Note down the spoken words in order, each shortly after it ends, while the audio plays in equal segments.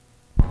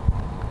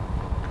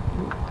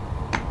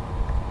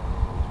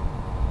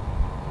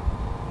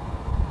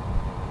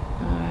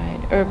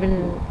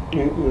urban,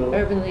 You know,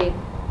 urban league.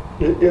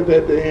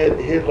 that they had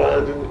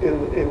headlines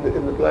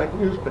in the black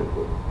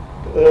newspaper.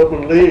 The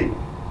Urban League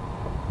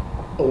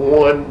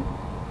won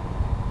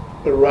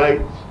the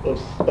rights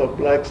of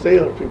black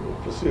salespeople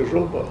for Sears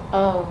Roebuck,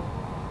 Oh,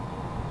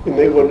 and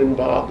they weren't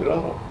involved at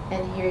all.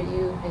 and here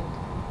you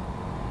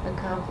had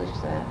accomplished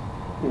that.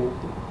 Mhm.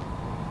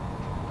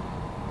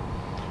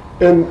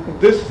 And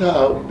this is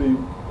how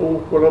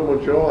for the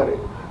majority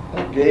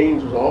of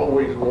games was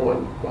always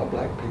won by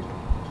black people.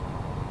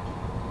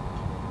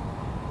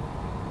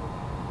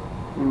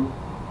 Mm.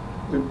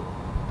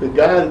 The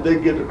guy that they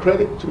give the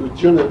credit to,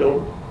 generally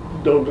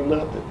don't do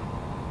nothing.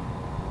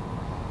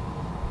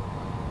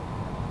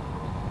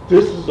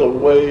 This is a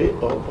way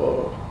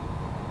of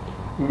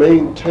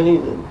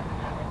maintaining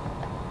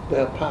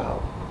their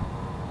power,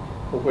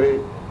 a way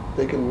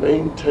they can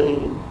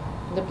maintain.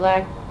 The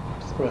black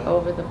Right.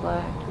 over the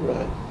black.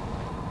 Right.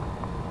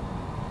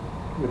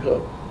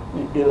 Because,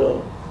 you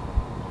know,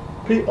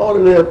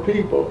 ordinary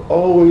people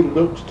always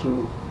looks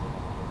to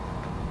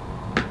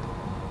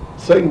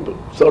certain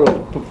sort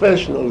of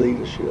professional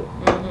leadership.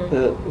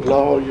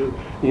 Lawyers,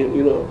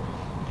 you know,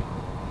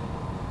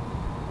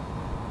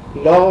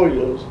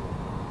 lawyers,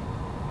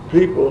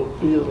 people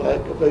feel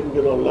like if they can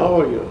get a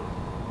lawyer,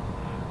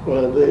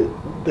 well,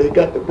 they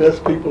got the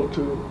best people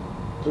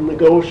to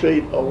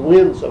negotiate or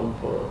win something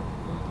for them.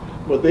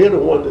 But they're the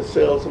one that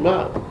sells them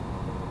out.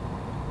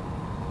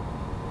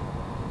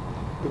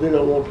 But they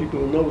don't want people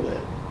to know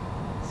that.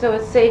 So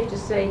it's safe to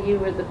say you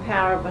were the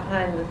power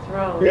behind the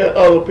throne. Yeah,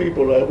 other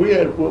people, we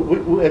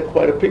had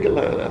quite a picket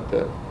line out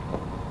there.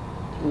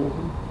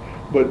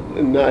 But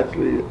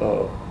naturally,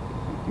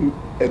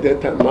 at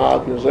that time, my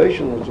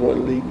organization was the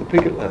one leading the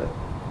picket line.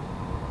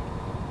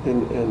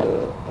 And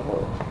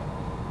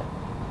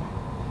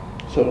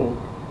so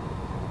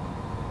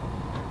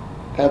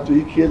after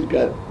these kids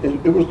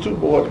it was two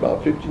boys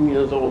about 15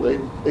 years old,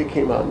 they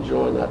came out and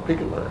joined our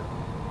picket line.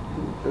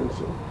 And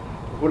so,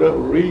 for whatever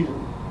reason,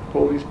 the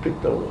police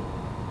picked on them.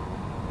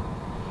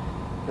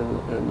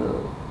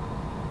 And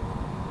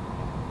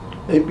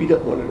they beat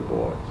up one of the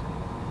boys.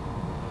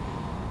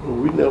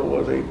 And we never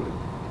was able to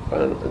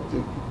find him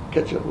to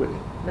catch up with him.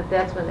 But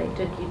that's when they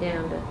took you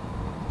down to,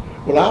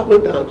 Well, I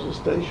went down to the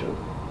station.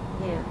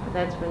 yeah, but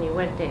that's when you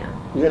went down.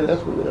 Yeah,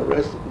 that's when they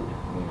arrested me.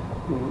 Yeah.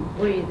 Mm-hmm.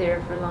 Were you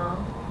there for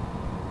long?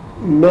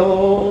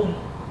 No,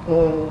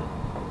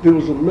 there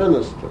was a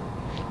minister.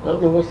 I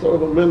don't know what sort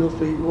of a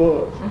minister he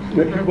was. He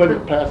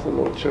wasn't pastoring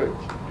no church.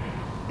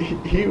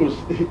 He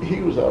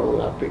was out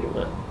on our picket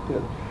line.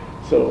 Yeah.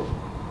 So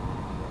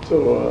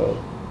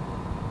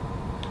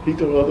he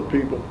told other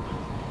people,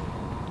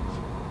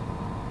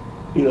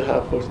 you know,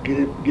 how for us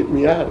to get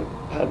me out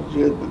of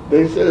jail.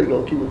 They said they're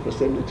gonna keep me for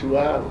 72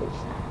 hours.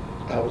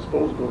 I was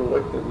supposed to go to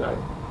work that night.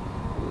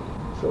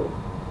 So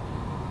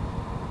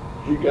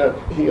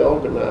he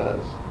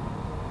organized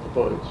a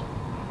bunch,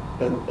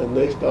 and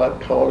they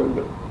started calling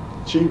the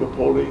chief of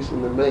police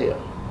and the mayor.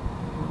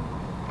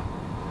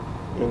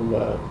 And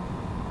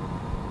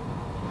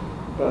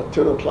by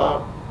 10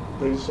 o'clock,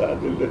 they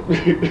decided to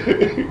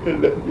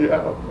let me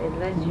out. They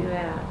let you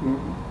out.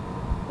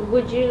 Mm-hmm.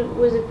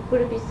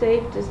 Would it be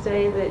safe to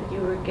say that you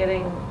were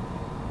getting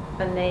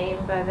a name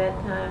by that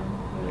time?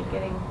 You were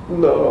getting.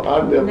 No,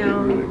 I never did No.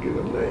 really get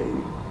a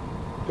name.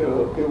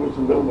 There was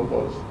a number of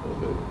us.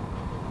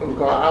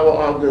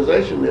 Our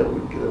organization never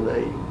would get a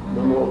name,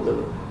 no more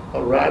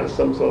than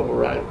some sort of a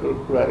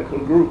radical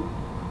group.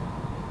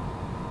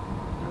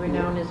 You were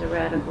known as a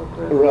radical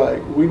group.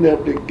 Right. We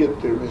never did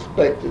get the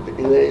respect that the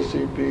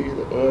NAACP,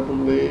 the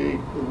Urban League,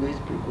 and these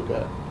people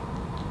got.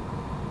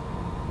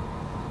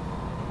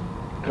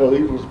 Because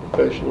these was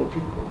professional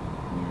people.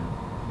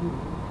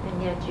 Yeah.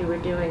 And yet you were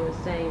doing the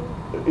same.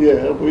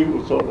 Yeah, we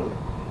were sort of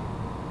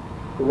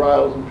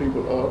rousing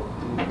people up,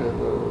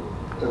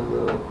 and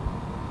the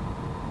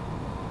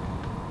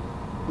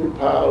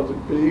powers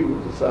that be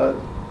would decide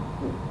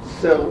to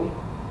settle,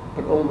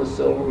 but only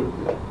settle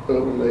with the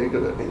Urban League or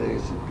the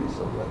NAACP,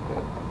 something like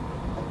that.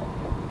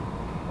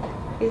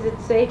 Is it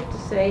safe to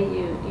say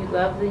you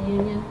love the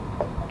union?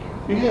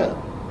 Yeah.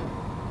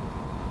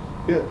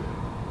 Yeah.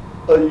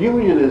 A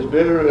union is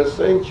very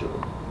essential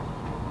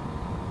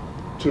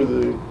to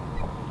the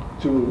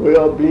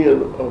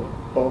well-being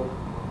of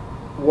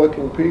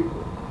working people.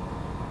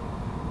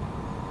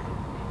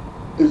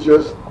 It's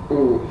just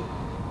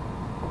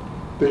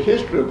the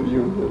history of the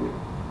union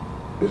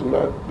is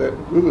not that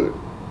good.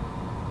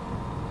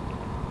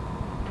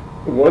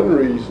 One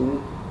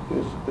reason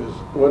is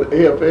when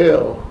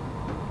AFL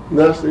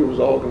nationally was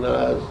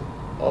organized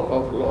a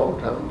long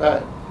time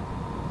back,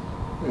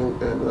 and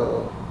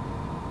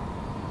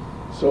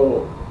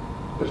so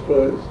as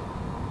far as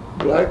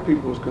black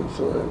people was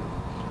concerned,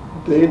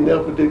 they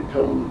never did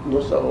come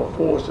no sort of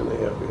force in the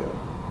AFL.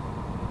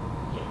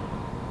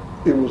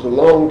 It was a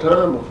long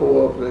time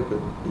before they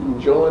could even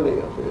join the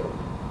AFL.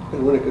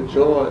 And when they could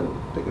join,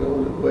 they could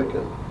only work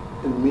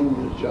in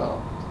menial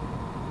jobs.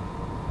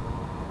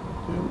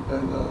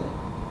 And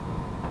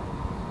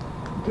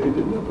they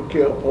didn't ever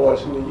care a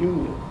voice in the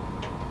union.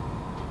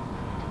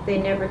 They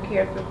never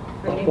cared for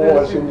a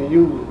Negroes voice in the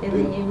Union. in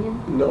the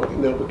Union? No, they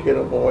never carried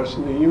a voice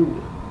in the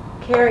Union.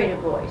 Carried a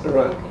voice?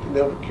 Right, Okay.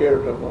 they never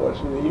carried a voice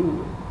in the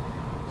Union.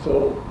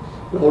 So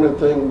the only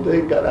thing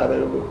they got out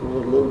of it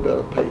was a little bit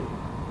of pay.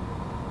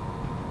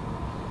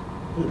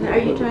 Now, are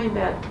you talking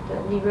about the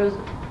Negroes?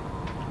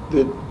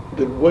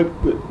 That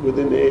worked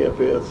within the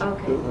AFL.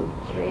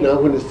 Okay. Now,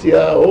 when the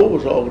CIO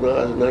was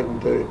organized in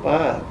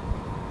 1935,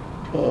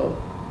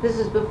 This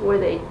is before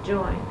they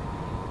joined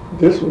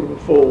this was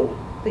before,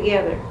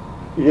 together.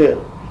 yeah.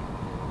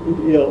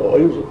 Yeah,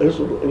 it was,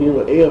 you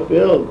know,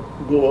 AFL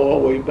go all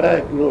the way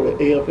back, you know,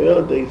 the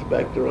AFL dates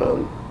back to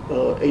around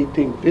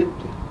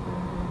 1850,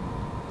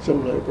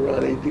 something like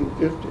around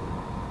 1850.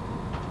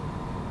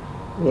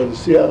 Well, the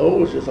CIO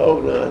was just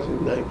organized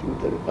in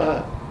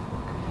 1935.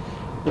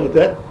 Well, at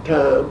that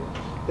time,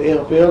 the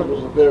AFL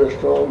was a very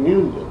strong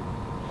union,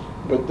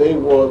 but they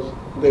were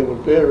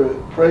very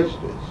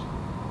prejudiced.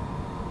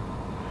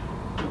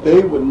 They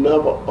would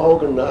never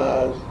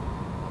organize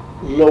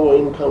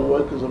low-income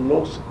workers of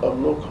no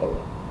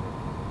color.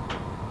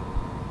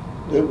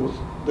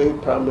 They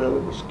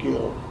primarily were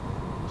skilled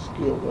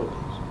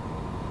workers.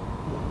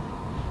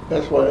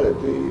 That's why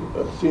the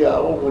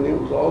CIO, when it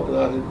was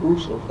organized, it grew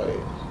so fast.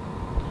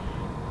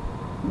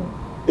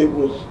 It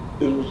was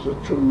a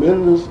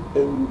tremendous,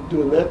 and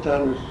during that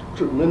time, there's a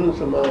tremendous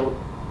amount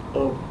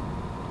of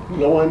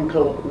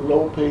low-income,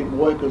 low-paid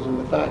workers in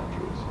the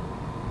factories.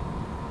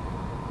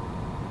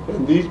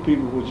 And these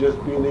people were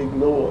just being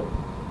ignored.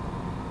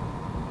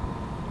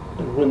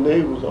 And when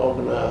they was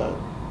organized,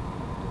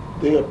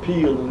 they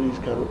appealed to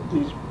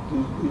these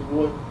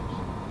workers,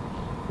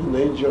 and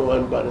they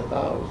joined by the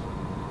thousands.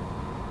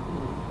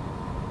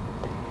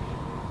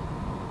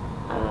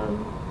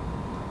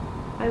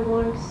 I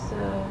once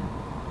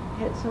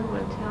had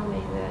someone tell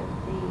me that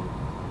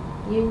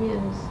the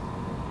unions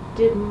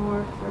did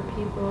more for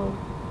people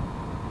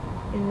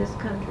in this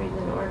country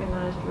than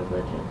organized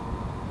religion.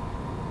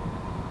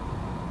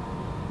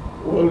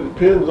 Well, it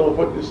depends on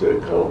what they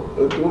said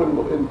doing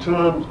in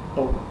terms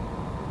of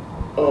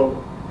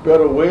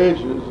better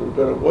wages and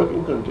better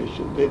working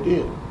conditions. They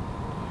did.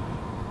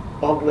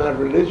 Organized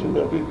religion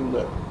never did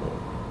nothing.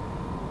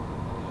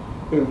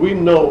 And we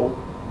know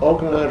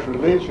organized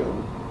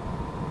religion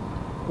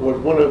was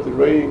one of the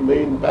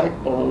main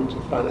backbones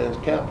of finance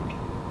capital.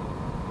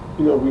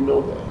 You know, we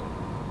know that.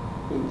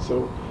 And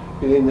so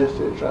it ain't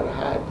necessary to try to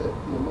hide that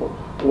no more.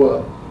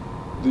 Well,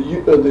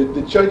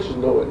 the churches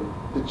know it.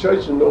 The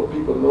churches know,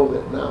 people know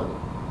that now.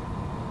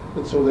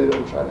 And so they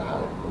don't try to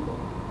hide it no more.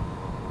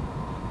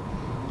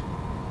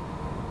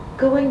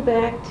 Going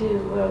back to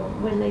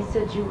when they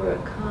said you were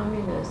a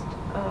communist,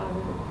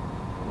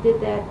 did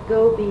that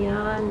go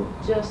beyond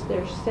just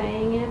their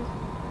saying it?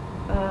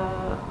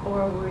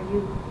 Or were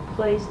you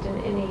placed in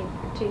any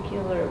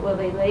particular, well,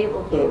 they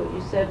labeled you,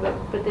 you said,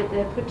 but did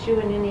that put you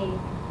in any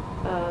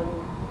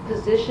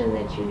position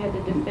that you had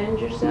to defend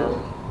yourself?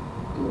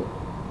 No.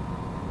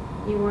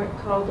 You weren't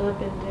called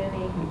up into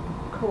any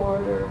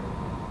court or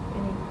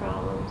any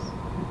problems?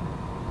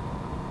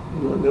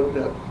 No, I never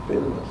got to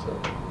defend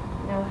myself.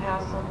 No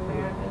House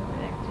Un-American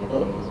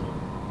activities?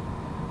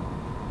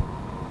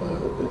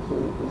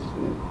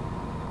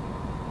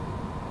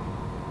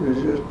 They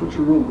just put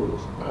your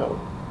rumors out,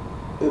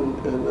 and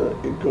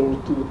it goes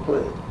through the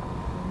plant.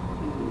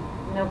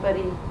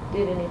 Nobody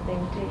did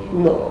anything to you?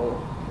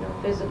 No. No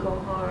physical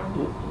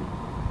harm?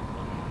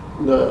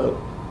 Now,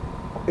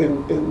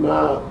 in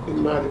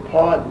my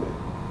department,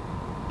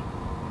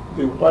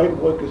 the white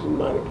workers in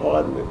my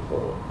department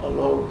for a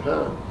long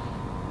time,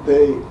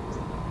 they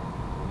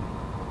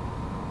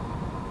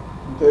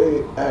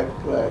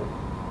act like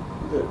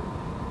that,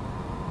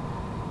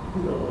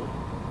 you know,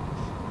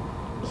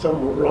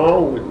 something was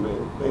wrong with me.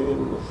 They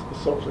didn't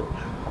associate.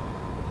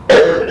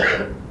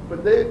 But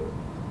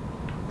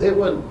they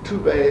wasn't too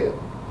bad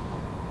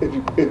if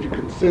you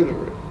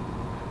consider it.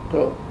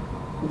 Because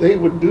they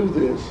would do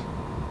this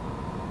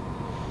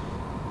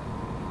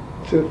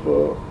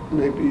for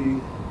maybe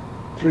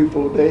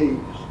 3-4 days.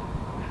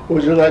 It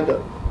was just like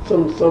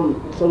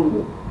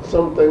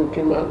something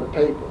came out in the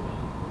paper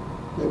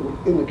that would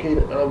indicate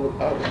I was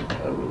a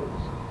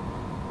communist.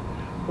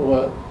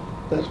 Well,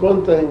 that's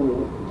one thing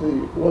the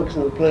workers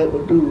in the plant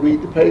would do,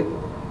 read the paper.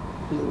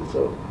 And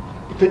so,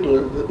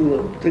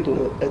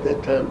 particularly at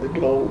that time, the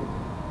Globe,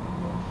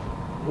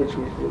 which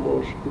was the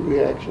most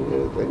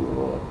reactionary thing in the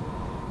world.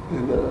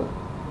 And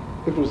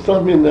if there was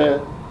something in there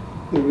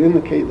that would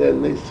indicate that,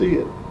 and they see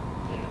it,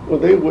 well,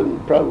 they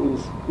wouldn't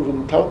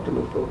talk to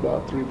me for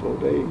about 3-4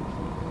 days.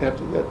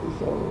 After that,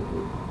 it's all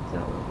over.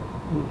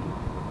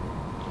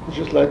 It's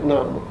just like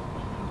normal.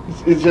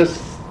 It's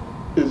just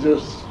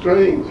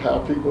strange how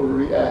people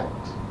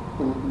react.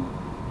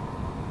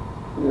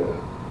 Yeah.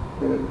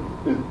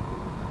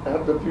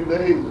 After a few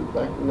days, it's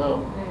back to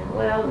normal.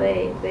 Well,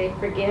 they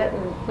forget,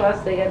 and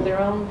plus they got their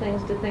own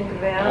things to think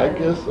about. I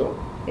guess so.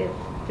 It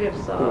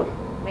drifts off.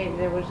 And maybe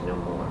there was no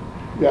more.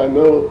 Yeah, I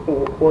know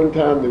one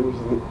time there was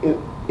an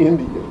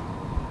Indian.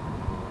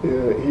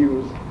 He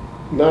was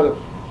not a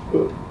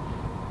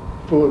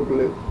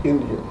full-blood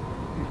Indian.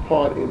 He's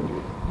part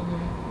Indian.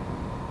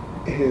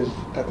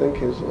 I think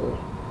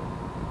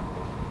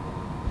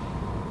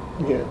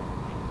yeah,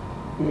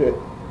 yeah.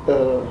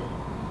 Well,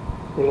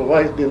 the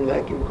whites didn't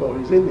like him because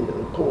he's Indian,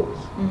 of course.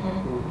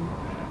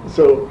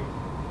 So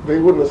they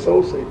wouldn't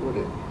associate with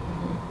him.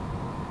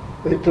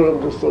 They told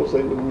him to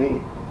associate with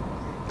me.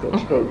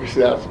 Because you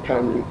see, I was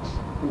communist.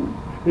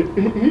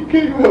 He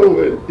came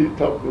over and he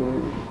talked to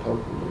me.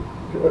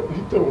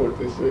 He told me what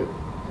they said.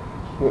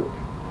 But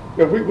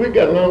we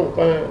got along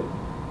fine.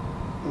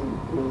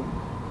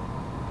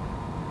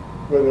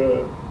 But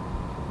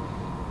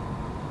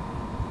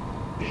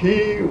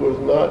he was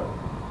not.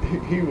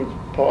 He was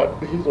part.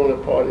 He's only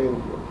part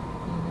Indian.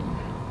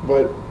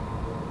 But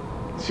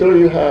show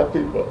you how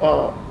people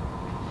are.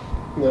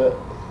 Now,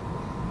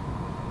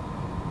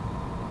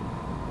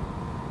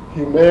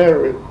 he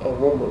married a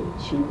woman.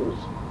 She was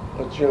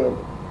a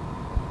German,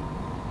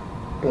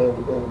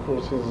 and of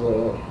course his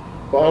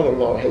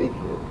father-in-law hated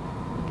him,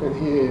 and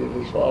he hated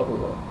his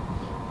father-in-law.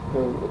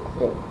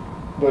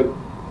 But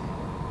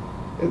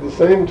at the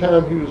same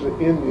time he was an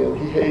Indian,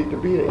 he hated to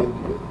be an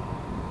Indian.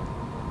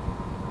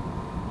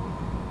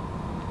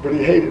 But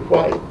he hated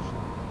whites,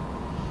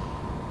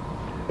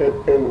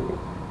 and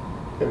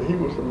he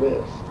was a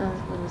mess. I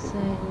was going to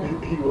say.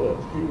 He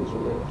was a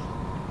mess.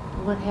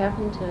 What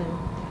happened to him?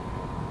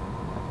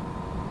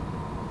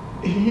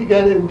 He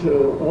got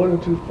into 1 or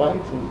 2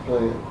 fights in the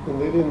plant, and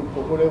they didn't,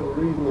 for whatever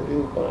reason, they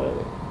didn't find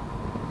him.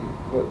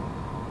 But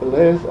the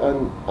last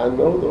I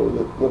know, though,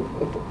 that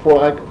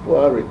before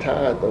I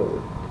retired,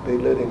 though, they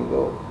let him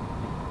go.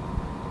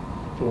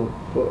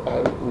 For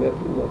I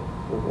never know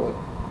for what.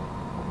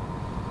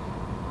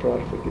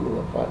 Probably for getting a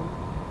fight.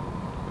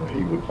 But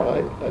he would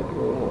fight like a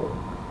real.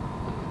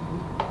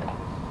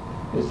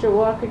 Mr.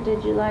 Walker,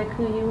 did you like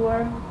who you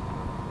were?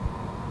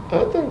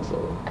 I think so.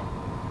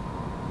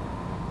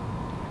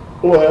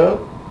 Well,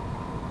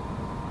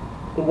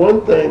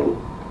 one thing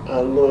I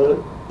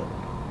learned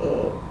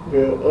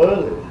very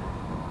early,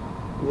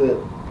 that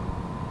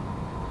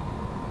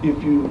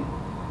if you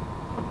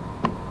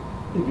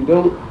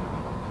don't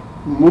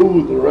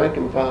move the rank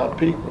and file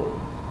people,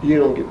 you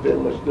don't get that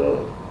much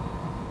done.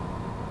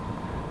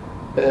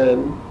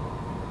 And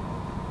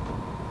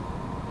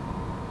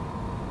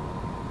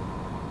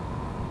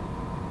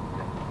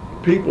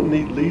people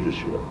need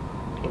leadership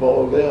of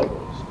all levels.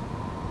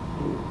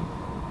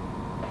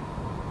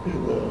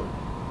 And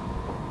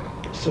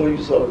so you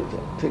sort of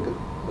take a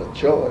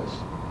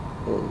choice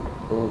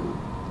on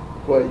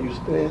where you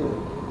stand,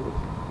 and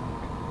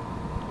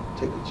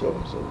take a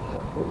choice on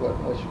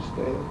how you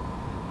stand.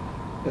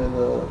 And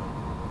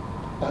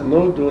I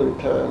know during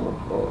the time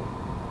of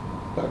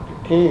Dr.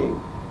 King,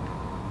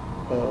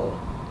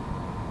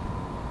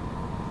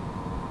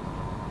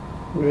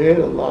 we had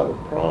a lot of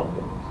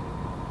problems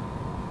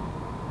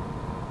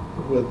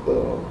with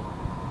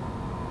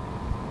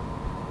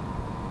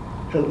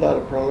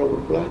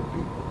black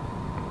people.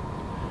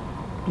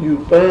 You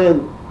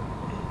find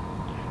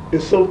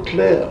it's so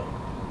clear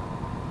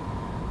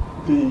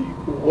the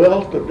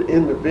wealth of the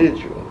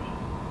individual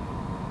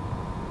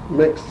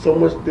makes so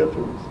much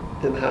difference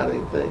in how they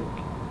think.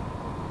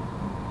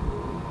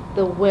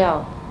 The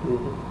wealth.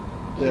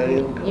 Their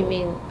income. You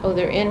mean,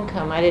 their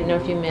income. I didn't know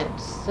if you meant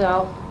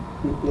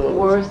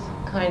self-worth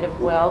kind of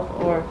wealth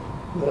or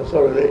no,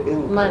 sort of their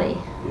income. Money.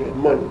 Yeah,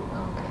 money.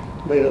 Okay.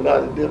 Made a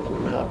lot of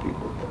difference in how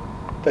people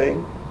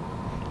think,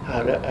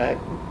 how they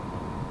act,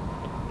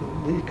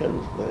 these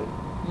kinds of things.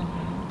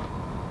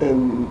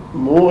 And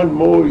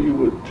more you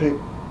would take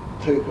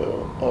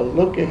a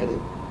look at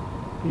it,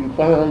 you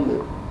found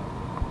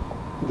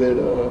that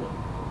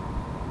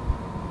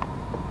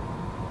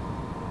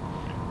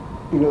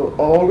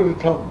all of the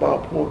talk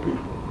about poor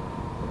people,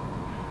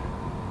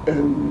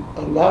 and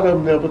a lot of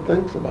them never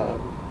thinks about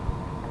it,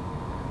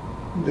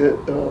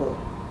 that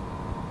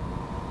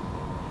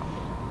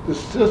the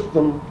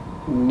system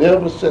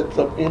never sets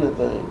up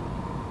anything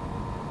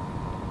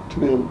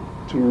to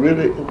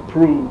really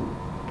improve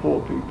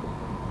poor people.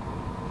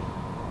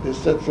 It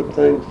sets up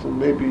things to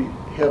maybe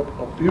help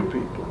a few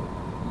people,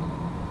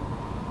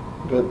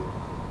 but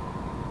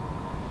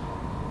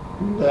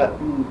not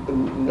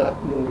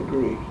no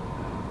degree.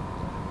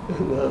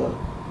 And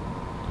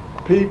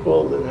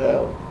people that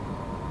have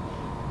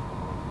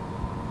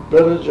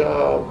better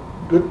jobs,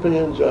 good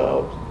paying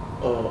jobs,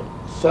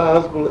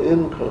 sizable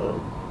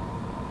income,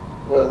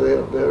 where they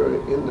are very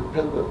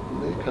independent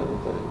and that kind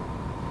of thing,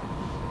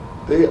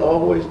 they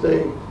always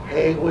stay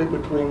halfway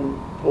between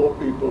poor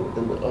people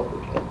and the upper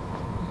class.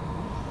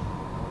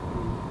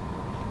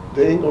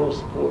 They ain't going to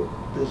support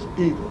this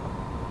either,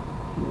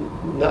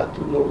 not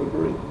to no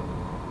degree.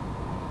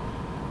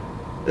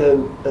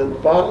 And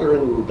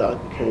following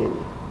Dr.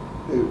 King,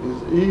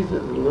 it's easy to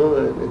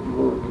learn, if you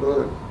want to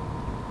learn,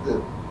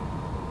 that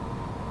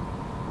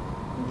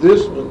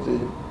this was the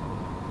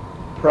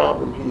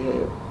problem he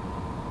had.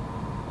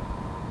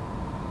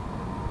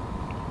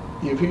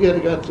 If he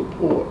had got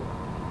support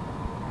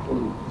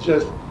from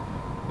just,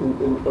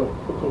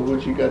 of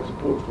which he got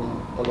support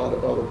from a lot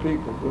of other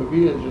people, but if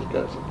he had just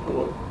got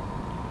support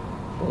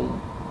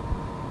from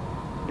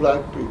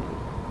black people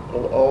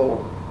of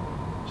all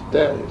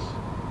status.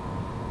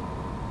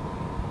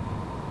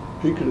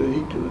 He could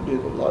have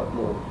did a lot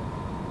more.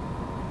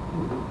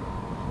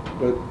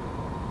 But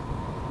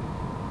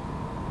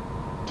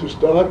to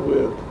start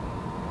with,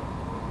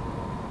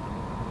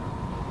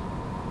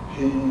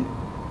 he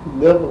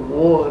never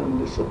won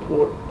the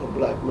support of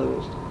black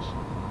ministers.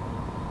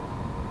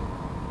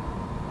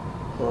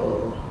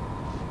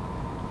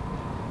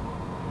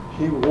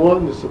 He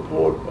won the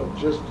support of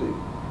just the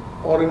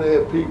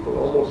ordinary people,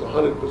 almost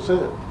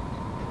 100%.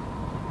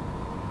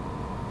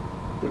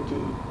 But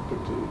the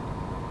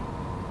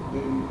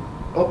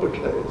upper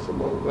class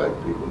among black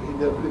people, he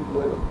never did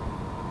win them.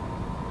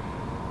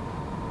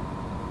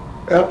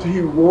 After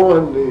he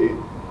won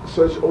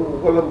such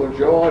overwhelming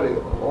majority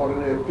of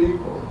ordinary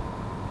people,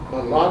 a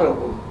lot of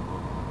them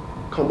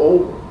come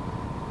over,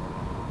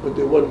 but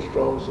they weren't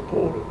strong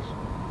supporters.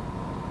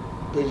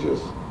 They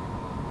just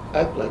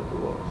act like they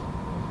was.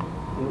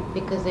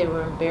 Because they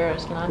were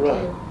embarrassed not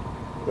Right.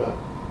 to. Right.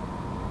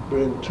 But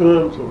in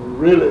terms of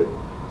really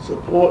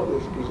supporting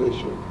his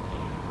position,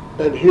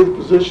 and his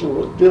position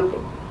was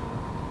different.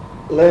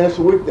 Last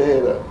week they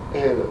had a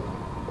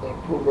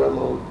program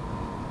on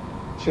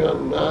Channel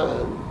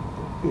 9.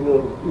 You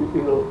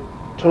know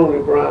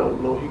Tony Brown.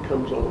 He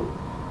comes on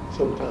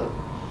sometime,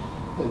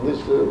 and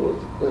this was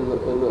in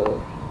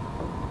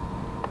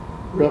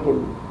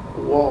Reverend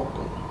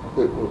Walker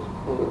that was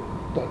one of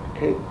Dr.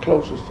 King's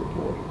closest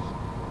supporters.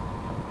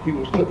 He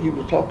was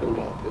talking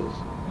about this,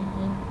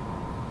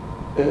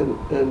 and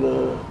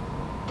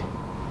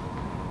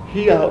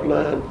he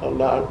outlined a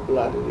lot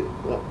of it,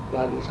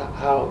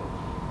 how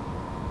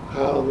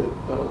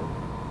that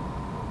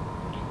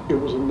it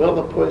was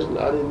another person.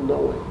 I didn't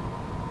know him.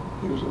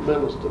 He was a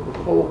minister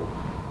before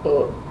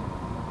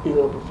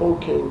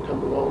King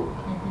come along,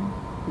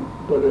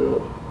 but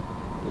the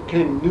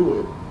King knew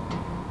him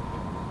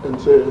and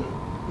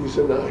he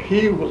said now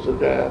he was a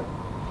guy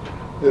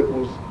that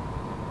was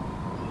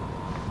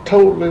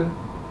totally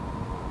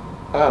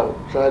out,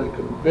 trying to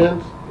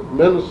convince the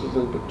ministers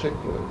in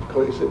particular,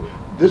 because he said,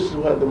 this is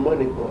where the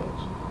money was.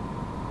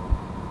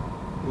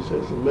 He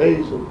said, it's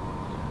amazing.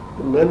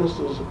 The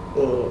ministers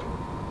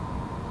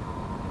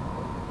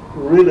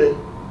really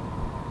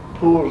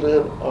pulls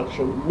in a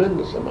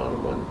tremendous amount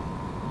of money.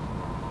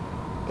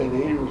 And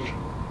he was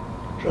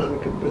trying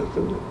to convince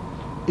them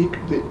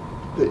that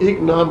the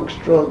economic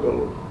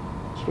struggle,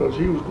 as far as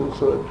he was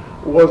concerned,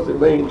 was the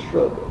main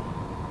struggle.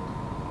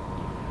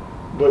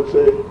 But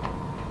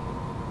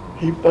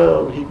he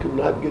found he could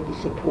not get the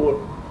support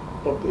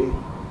of the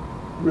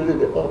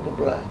upper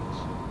blacks.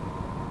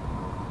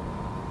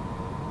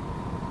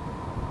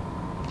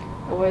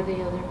 Or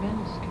the other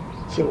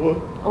ministers. So what?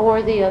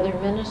 Or the other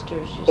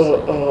ministers, you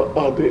said.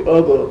 The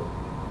other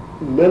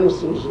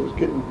ministers was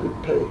getting good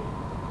pay.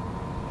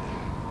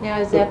 Now,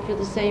 is that for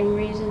the same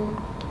reason?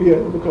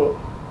 Yeah, because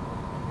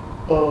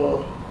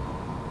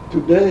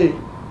today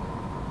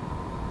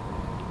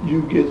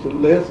you get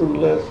less and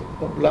less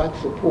of black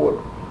support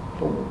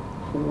from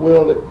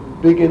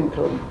big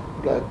income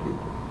black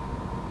people.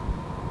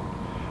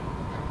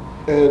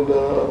 And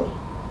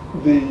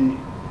the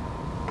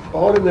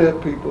ordinary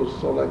people,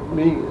 so like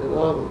me and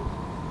others,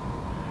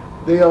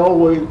 they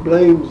always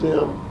blames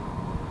them,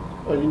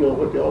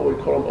 what they always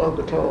call them,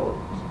 Uncle Tom.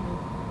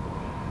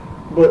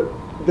 But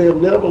they'll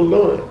never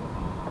learn.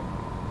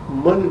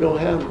 Money don't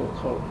have no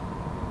color.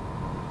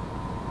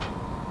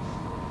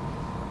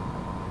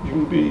 You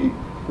can be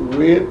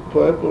red,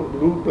 purple,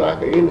 blue,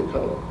 black, or any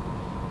color.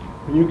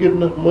 When you get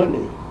enough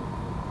money,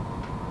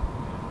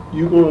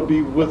 you're going to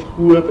be with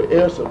whoever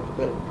else has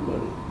that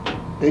money.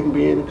 They can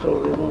be any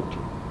color they want to.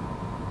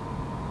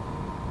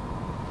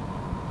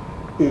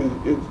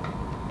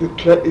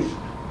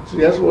 See,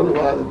 that's one of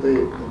why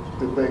they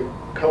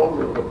called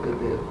me what they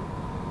did.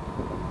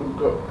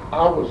 Because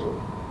I was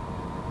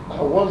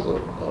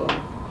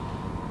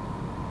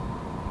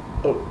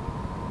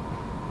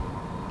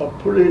a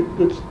pretty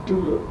good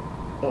student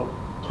of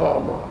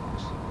Karl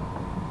Marx,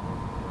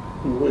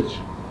 in which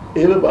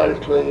everybody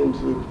claims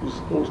that you're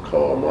supposed to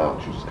Karl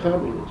Marx was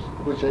communist,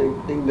 which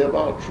ain't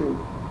never true.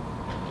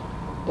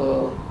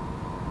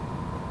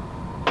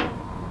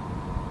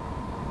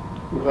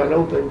 I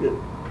don't think that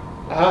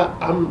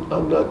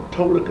I'm not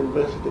totally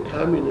convinced that the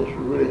communists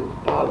really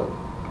followed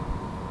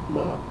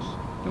Marx's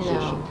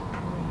position.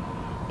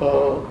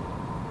 No.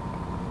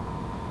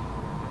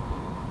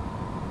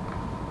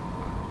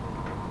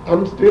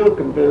 I'm still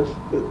convinced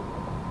that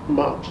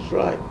Marx is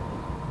right.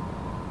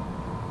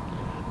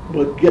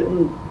 But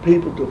getting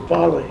people to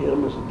follow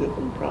him is a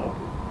different problem.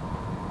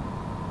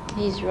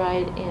 He's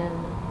right in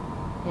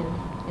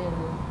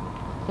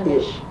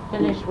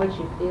finish what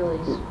you feel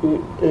he's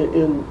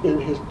in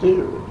his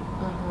theory.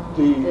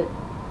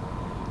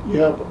 You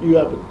have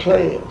a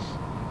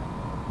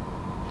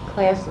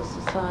classless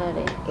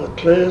society. A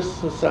class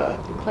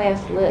society.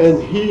 Classless.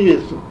 And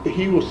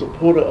he was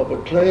supporter of a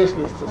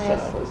classless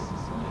society. Classless society.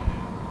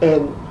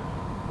 And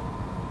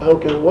I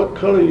don't care what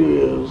color you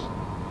is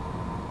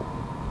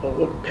or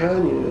what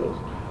kind you is,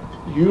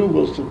 you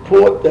will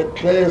support that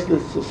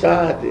classless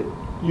society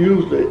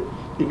usually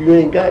if you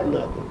ain't got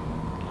nothing.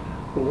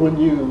 But when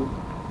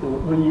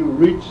you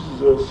reach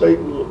a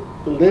certain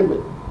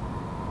limit,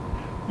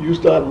 you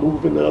start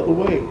moving the other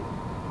way.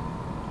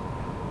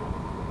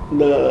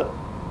 Now,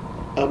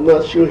 I'm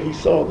not sure he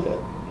saw that,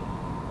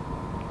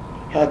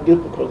 how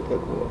difficult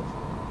that was.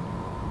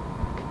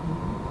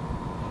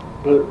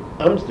 But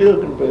I'm still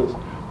convinced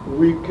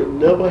we can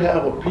never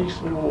have a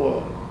peaceful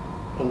world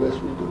unless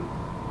we do.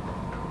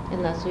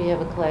 Unless we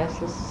have a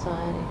classless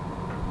society.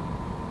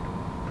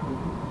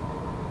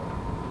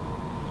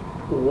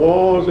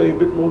 Wars ain't a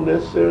bit more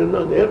necessary than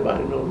nothing.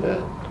 Everybody knows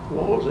that.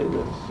 Wars ain't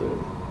necessary.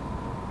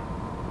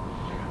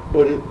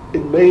 But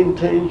it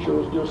maintains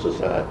your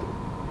society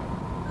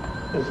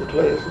as a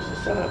class of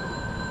society.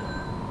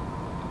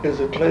 As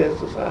a class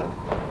society.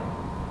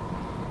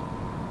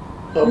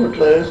 Upper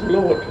class and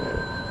lower class.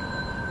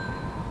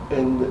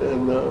 And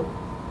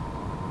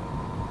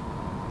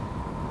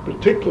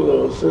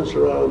particularly since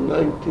around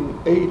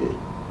 1980,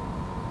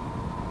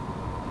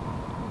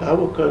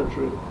 our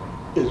country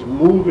is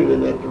moving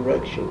in that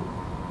direction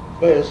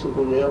faster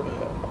than they ever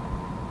have.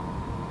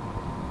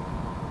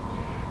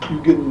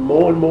 You're getting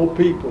more and more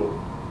people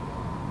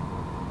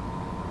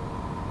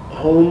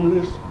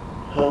homeless,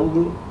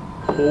 hungry,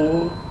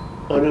 poor,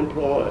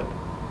 unemployed,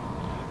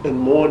 and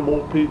more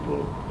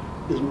people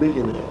is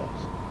millionaires.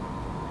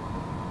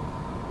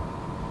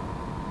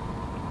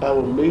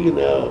 Our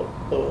millionaire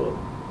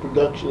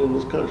production in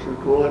this country is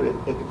growing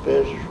at the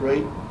fastest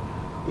rate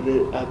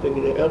that I think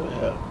it ever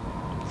have.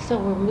 So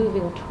we're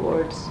moving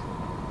towards?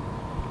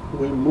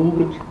 We're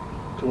moving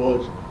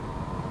towards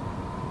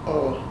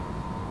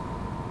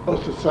a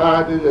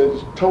society that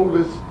is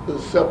totally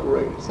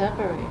separated.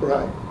 Separated.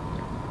 Right.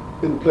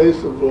 In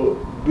place of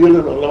building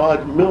a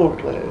large middle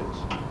class,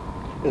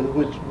 in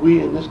which we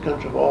in this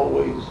country have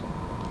always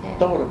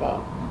thought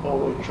about,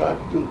 always tried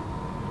to do.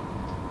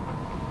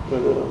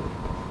 But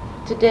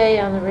today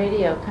on the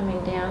radio coming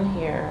down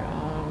here,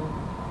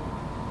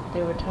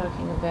 they were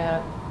talking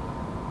about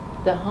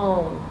the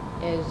home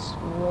as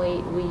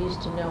we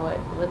used to know it,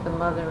 with the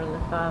mother and the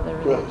father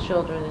and right. the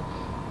children.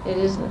 It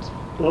isn't.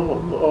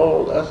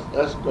 No,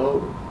 that's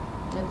gone.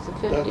 It's the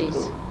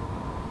 50s.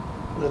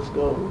 That's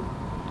gone.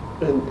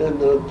 And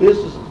this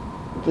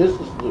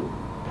is the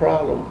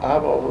problem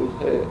I've always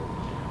had.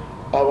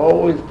 I've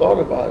always thought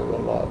about it a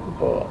lot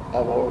because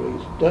I've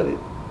always studied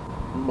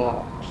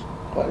Marx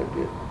quite a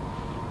bit.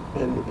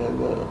 And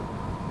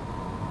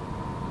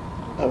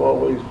I've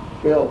always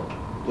felt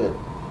that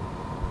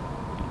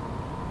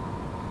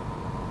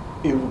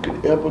if we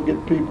could ever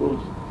get people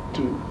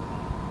to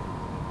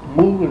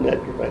move in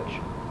that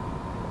direction,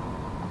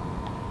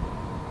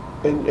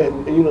 and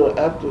you know,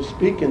 after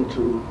speaking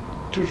to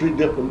 2-3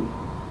 different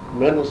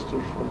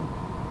ministers from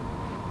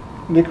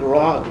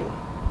Nicaragua,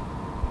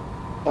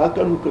 I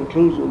come to the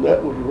conclusion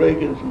that was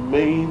Reagan's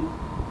main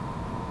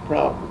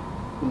problem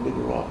in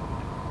Nicaragua.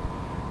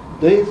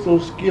 They so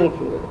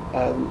skillfully,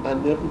 I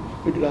never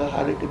figured out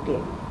how they could do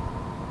it.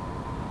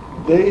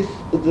 Who's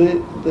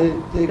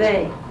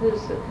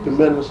the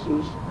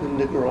ministers in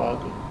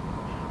Nicaragua,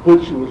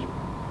 which was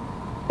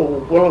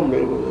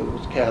overwhelmingly it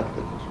was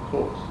Catholics, of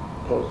course,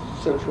 because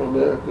Central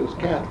America is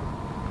Catholic.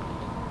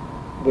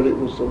 But it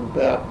was some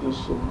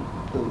Baptists and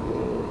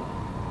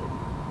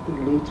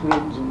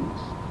Lutherans and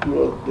a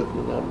few other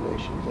different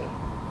denominations there.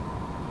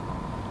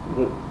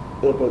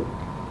 But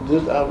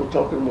this, I was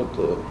talking about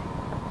the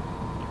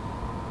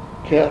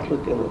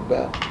Catholic and the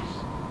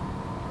Baptist,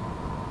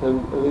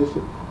 and they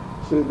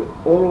said the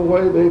only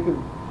way they could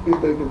do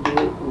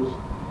it was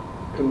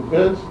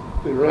convince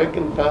the rank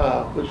and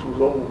file, which was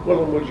the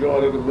overwhelming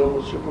majority of the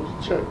membership of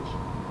the church,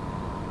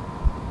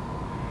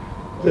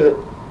 that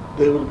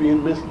they were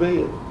being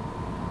misled.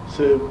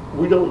 Said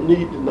we don't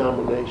need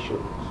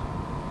denominations.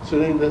 So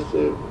then they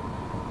said,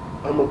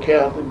 I'm a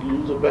Catholic,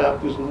 you's a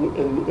Baptist,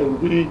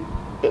 and we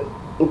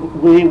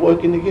ain't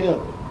working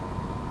together.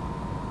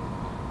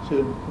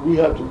 Said we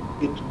have to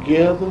get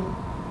together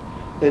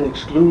and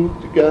exclude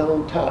the guy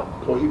on top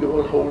because he's the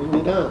one holding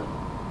you down.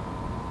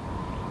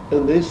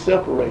 And they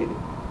separated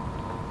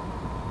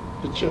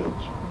the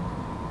church,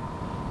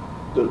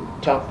 the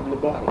top from the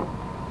bottom.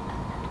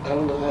 I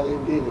don't know how they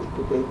did it,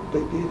 but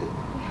they did it.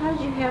 How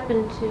did you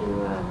happen to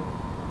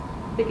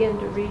begin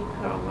to read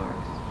Karl Marx?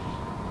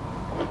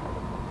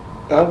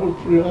 I was,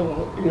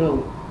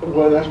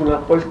 well, that's when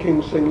I first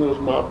came to St. Louis.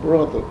 My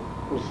brother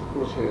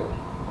was here,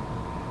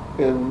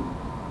 and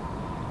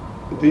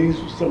these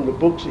were some of the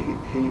books he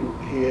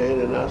had,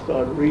 and I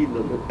started reading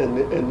them, and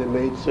they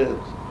made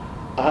sense.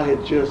 I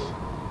had just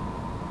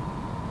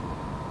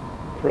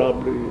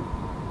probably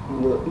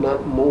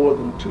not more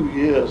than 2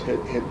 years had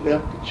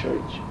left the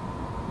church,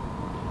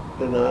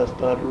 and I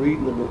started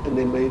reading them, and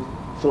they made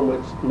a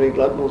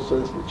lot more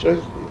sense than the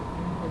church did.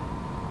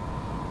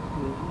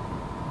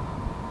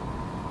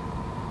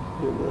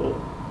 And,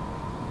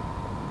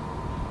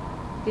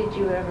 did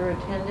you ever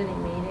attend any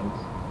meetings?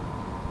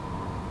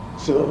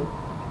 So.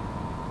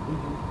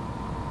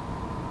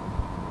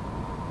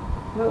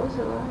 What was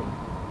it like?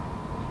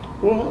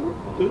 Well,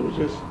 it was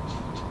just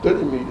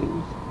study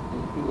meetings,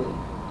 you know.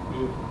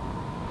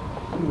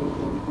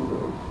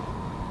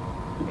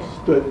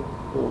 Study,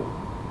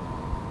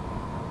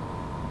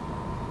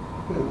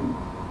 and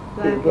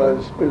Black everybody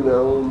and- spend their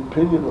own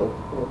opinion of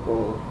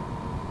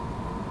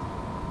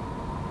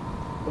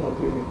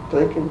the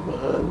thinking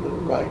behind the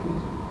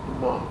writings of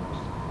Marx.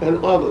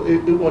 And other,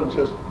 it wasn't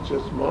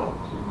just Marx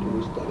it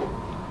was studying.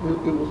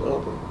 It was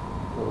other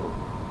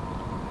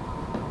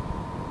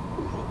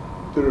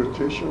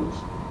theoreticians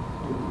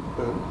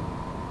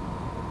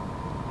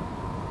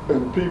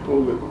and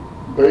people that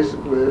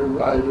basically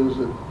writers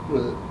that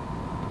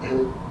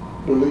had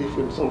belief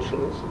in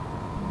socialism.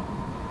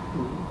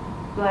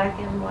 Black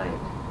and white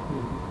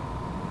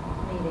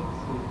Mhm. meetings.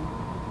 Mhm.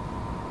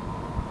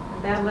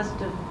 And that must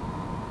have,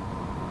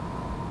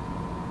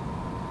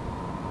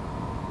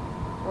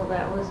 well,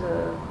 that was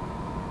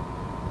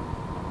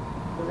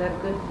that a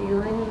good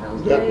feeling in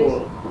those That days?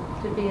 was.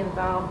 To be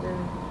involved in,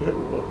 It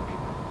was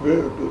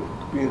very good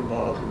to be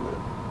involved in that.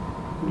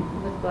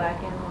 with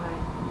black and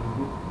white,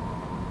 Mhm.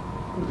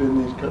 Within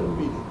these kind of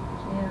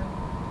meetings. yeah.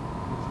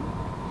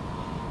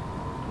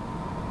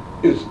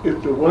 It's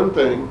the one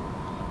thing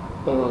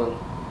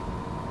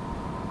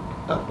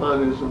I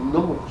find there's a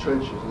number of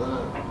churches now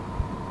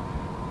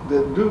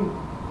that the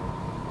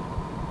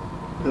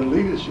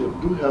leadership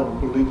do have a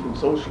belief in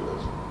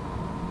socialism.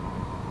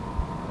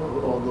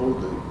 Although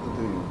the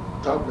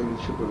top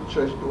leadership of the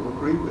church don't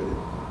agree with it,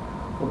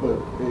 but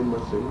they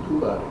must say do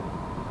about it.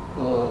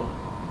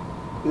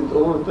 The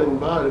only thing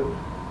about it,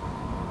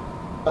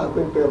 I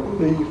think their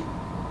belief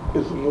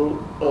is a little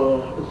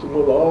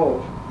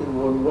off in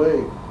one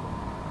way.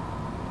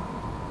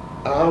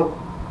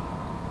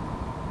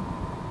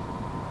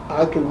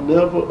 I can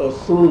never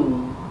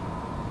assume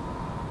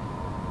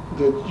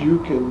that you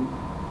can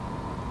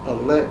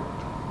elect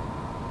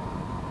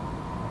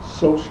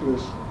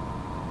socialists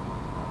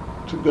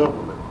to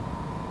government.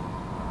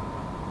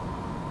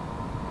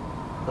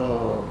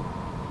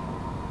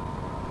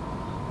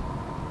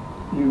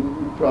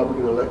 You probably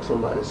can elect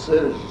somebody that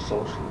says a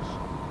socialist.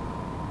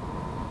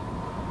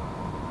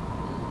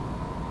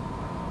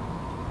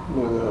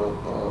 But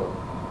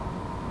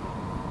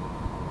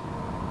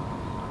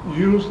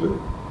usually,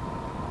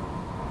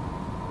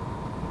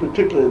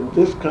 particularly in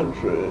this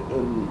country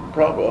and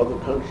probably other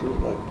countries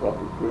like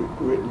probably Great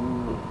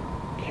Britain,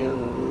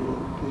 Canada,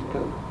 and these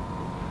kind of,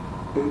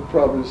 it's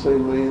probably the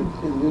same way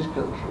in this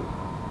country.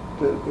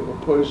 That if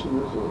a person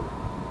is a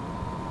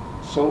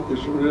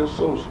real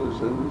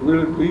socialist and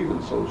really believe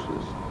in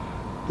socialism,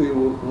 they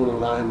will want to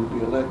allow him to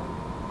be elected.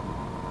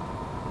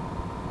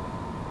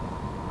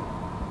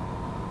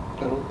 I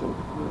don't think,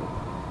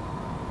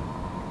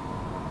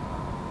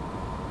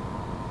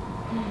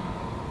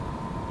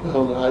 I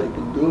don't know how you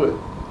can do it,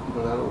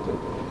 but I don't think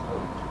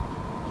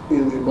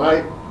they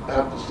might,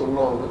 after so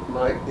long, it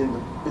might in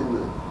the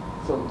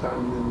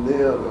sometime in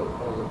there or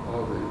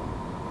the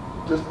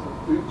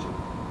distant future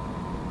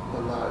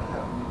allow it to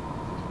happen.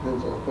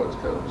 Depends on what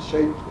kind of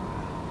shape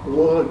the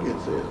war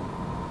gets in.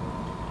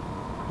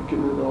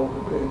 Getting it all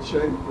in bad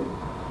shape,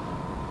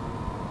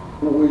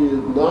 but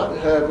we're not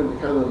having the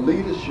kind of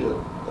leadership,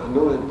 I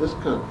know in this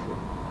country,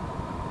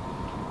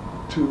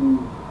 to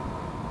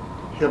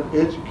help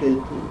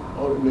educate the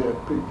ordinary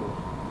people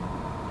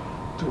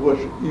to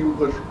what's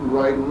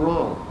right and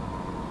wrong,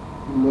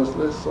 much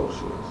less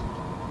socialism.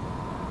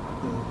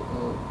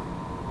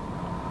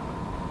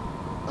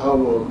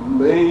 Our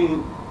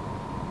main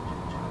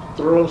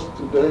thrust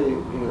today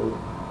is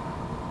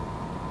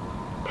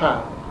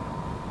power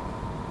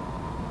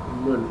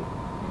and money. And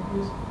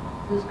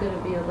who's going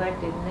to be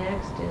elected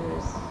next in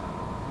this,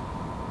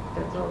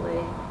 that's all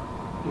they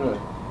Right.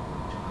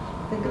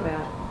 think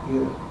about.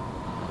 Yeah.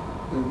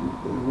 And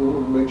we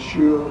want to make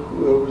sure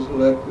whoever's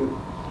elected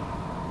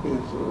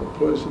is a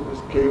person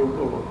that's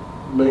capable of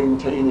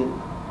maintaining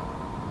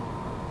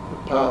the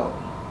power.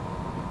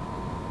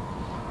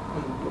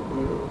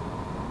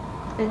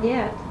 And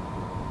yet,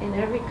 in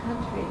every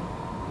country,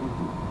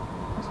 Mhm.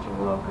 Mr.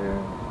 Walker,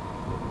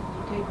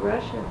 you take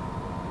Russia,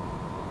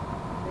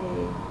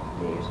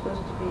 they're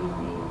supposed to be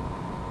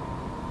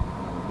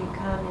the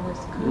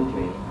communist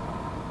country,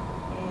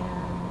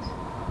 and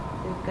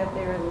they've got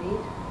their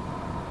elite,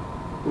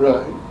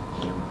 Right.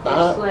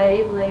 their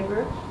slave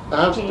labor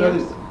I've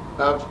camps.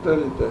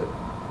 studied that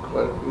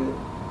quite a bit.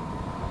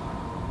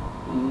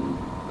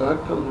 I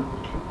come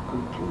to the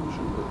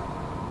conclusion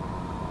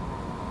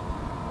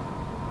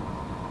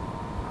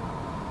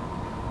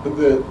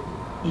that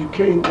you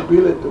can't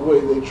build it the way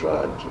they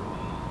tried to.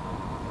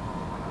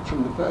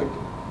 From the fact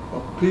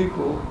of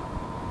people,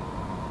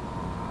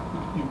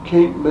 you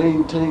can't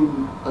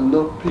maintain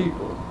enough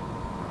people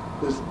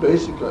that's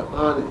basically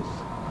honest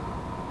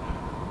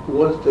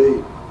once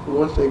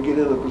they get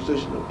in a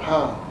position of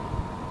power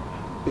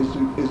is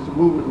to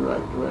move in the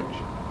right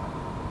direction.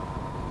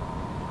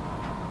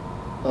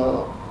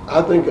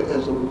 I think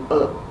as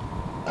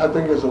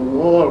a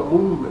war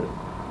movement,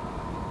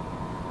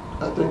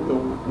 I think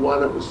of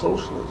one of the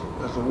socialism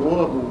as a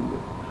war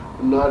movement,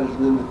 not as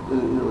an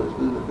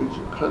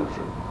individual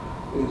country.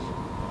 Is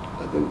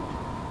I think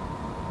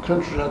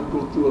countries had to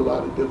go through a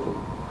lot of different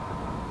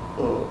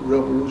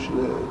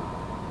revolutionary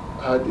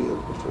ideas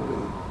before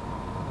they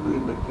really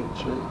make that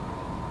change.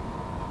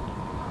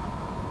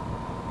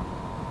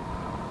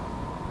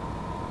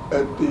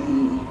 At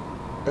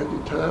the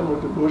time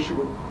of the Bush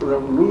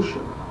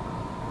Revolution,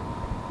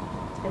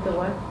 At the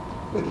what?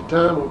 at the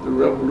time of the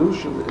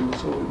revolution in the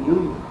Soviet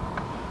Union,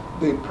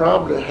 they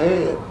probably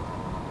had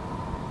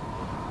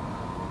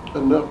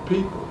enough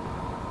people.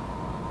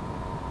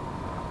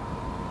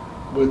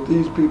 But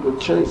these people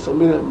changed, so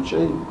many of them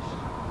changed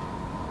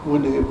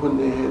when they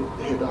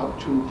had the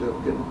opportunity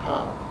of getting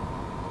power.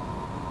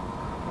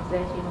 Is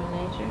that human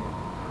nature?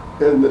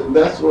 And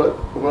that's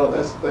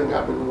that's the thing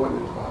I've been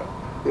wondering about.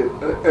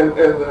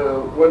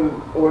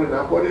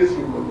 What is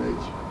human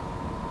nature?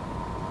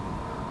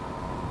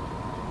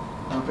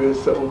 I've heard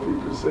several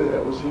people say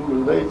that was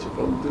human nature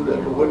for them to do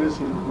that, but what is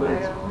human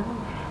nature?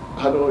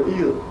 I don't know. I don't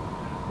either.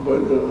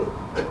 But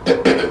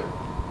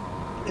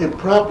it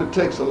probably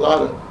takes a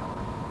lot of,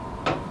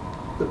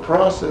 the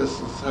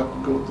processes have to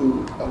go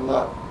through a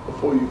lot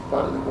before you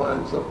finally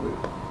winds up with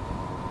it.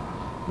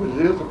 But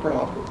it is a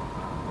problem.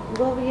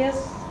 Well,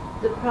 yes,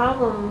 the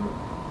problem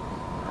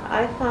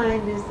I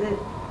find is that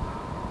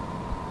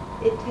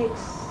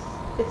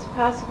it's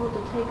possible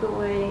to take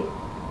away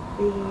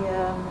the,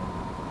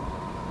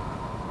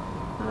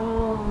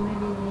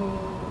 maybe the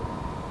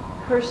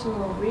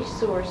personal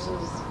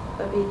resources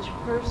of each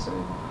person,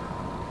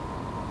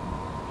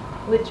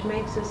 which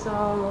makes us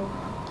all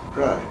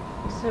Right.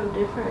 so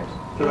different.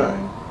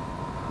 Right.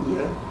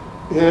 Yeah.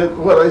 And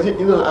well, I think,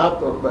 I've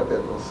thought about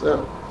that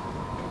myself.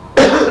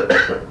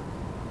 The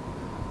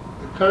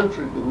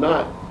country did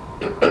not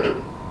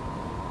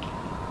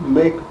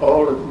make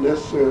all of the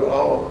necessary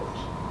laws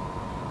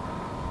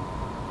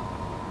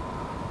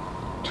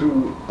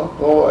to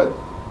avoid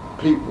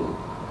people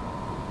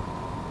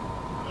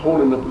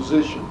holding a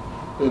position.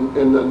 And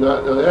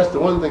that's the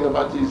one thing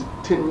about these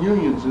 10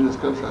 unions in this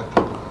country I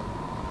talk about.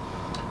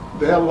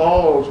 Their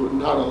laws would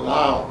not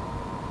allow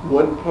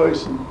one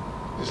person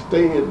to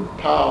stay in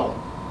power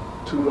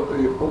to,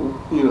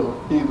 either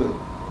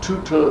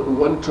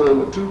one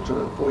term or 2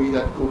 terms, before he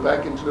had to go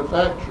back into the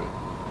factory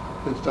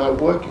and start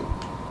working.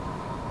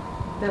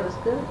 That was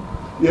good.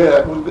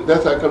 Yeah,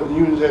 that's how come the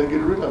unions had to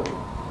get rid of them.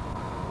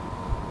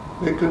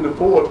 They couldn't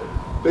afford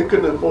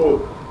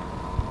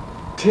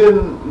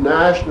 10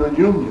 national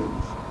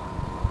unions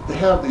to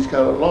have these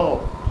kind of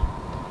laws.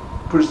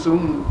 Pretty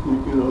soon,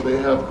 they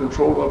have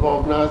control of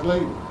organized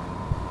labor.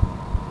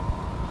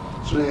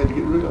 So they had to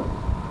get rid of them.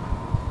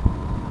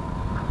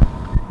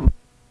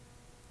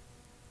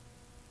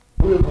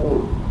 We'll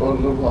go on a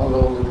little while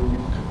longer and then you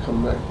can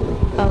come back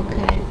whenever.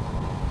 Okay.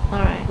 All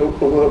right.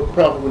 Well,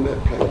 probably when that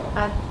plays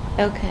out.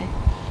 Okay.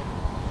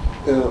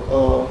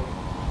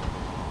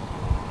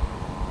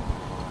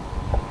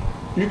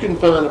 You can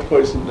find a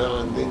person now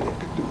and then that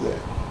could do that.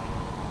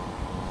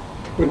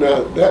 But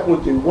now, that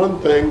was the one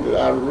thing that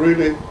I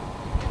really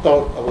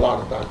thought a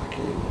lot of Dr.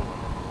 King.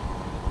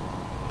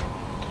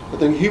 I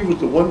think he was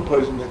the one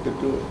person that could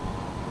do it.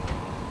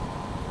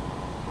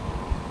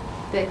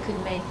 That could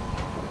make.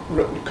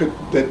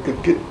 That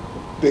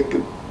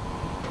could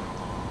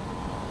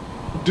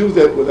do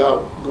that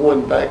without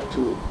going back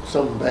to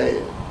something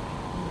bad.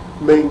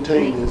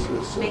 Maintain his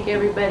system. Make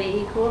everybody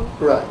equal?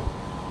 Right.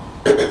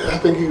 I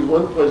think he was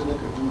one person that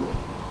could do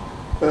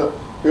that.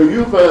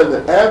 You find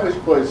the average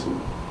person,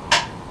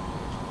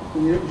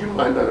 you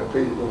might not have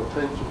paid no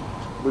attention,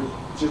 but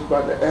just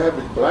by the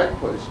average black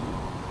person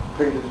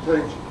paid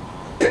attention.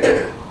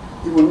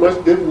 He was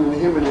much different than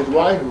him and his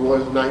wife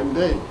was night and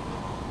day.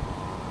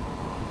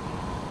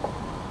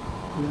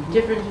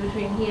 Difference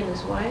between he and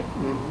his wife?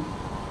 Mm-hmm.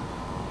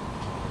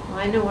 Well,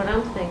 I know what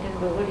I'm thinking,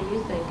 but what are you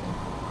thinking?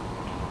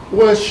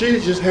 Well, she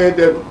just had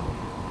that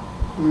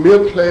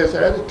middle class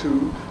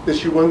attitude that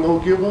she wasn't going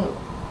to give up.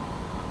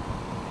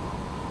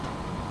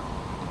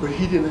 But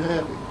he didn't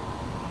have it.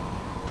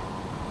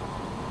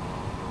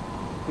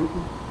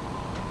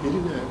 He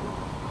didn't have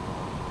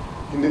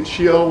it. And then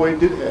she always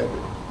did have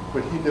it,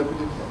 but he never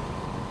did have it.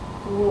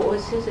 What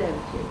was his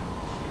attitude?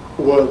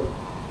 Well,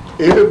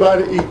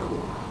 everybody equal.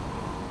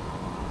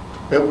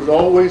 That was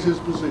always his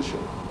position.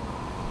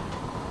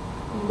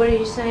 What are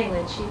you saying,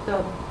 that she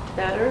felt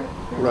better?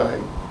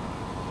 Right.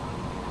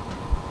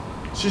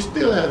 She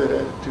still had that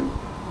attitude.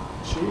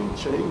 She ain't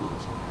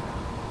changed.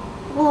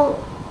 Well,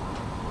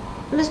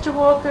 Mr.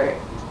 Walker,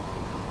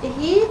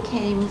 he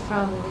came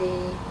from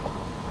the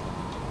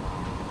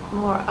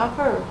more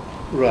upper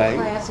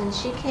class, and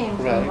she came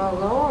from a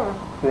lower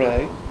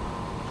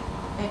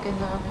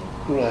economic.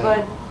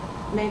 But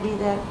maybe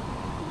that.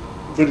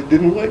 But it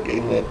didn't work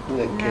in that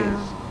No.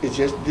 case. It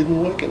just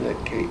didn't work in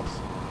that case.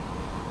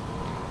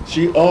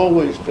 She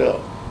always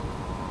felt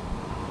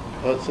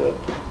herself,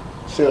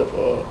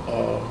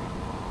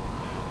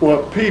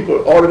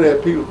 ordinary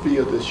people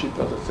feel that she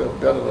felt herself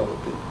better than other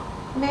people.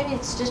 Maybe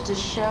it's just a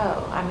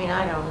show. I mean,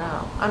 I don't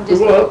know. I'm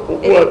just.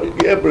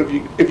 Yeah, but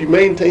if you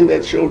maintain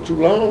that show too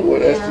long, well,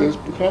 that's just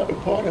part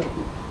of it.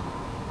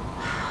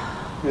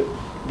 Yeah.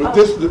 But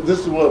this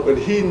is what, but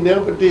he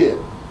never did.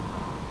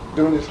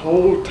 During this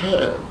whole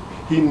time,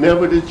 he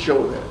never did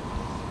show that.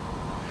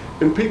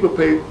 And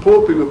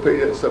poor people pay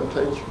that some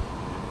attention.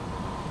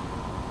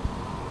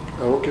 I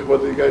don't care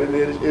whether they got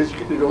any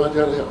education, they don't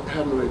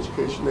have no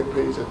education, they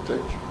pay that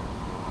attention.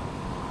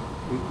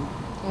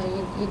 Yeah,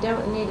 you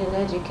don't need an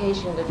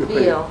education to To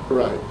feel.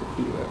 Right, to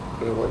feel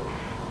that way.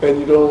 And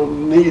you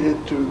don't need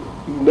it to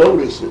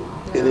notice it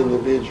in No.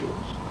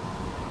 individuals.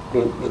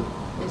 But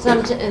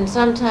And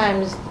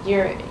sometimes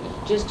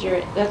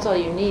that's all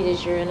you need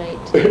is your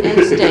innate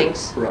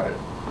instincts right.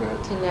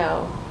 to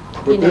know.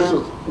 But you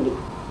know.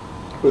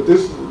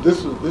 this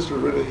was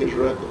really his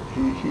record.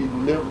 He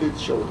never did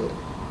show that.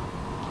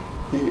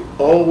 He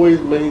always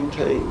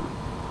maintained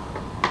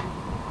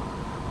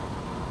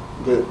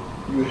that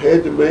you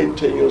had to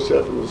maintain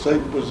yourself in a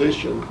safe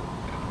position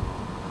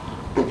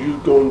if you're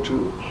going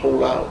to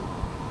hold out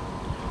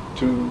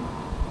to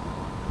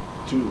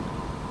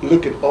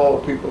look at all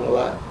people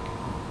alike.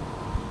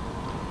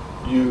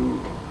 You,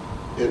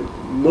 in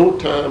no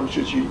time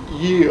should you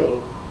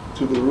yield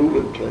to the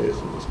ruling class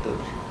in this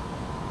country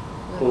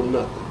or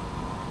nothing.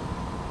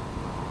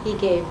 He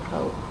gave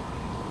hope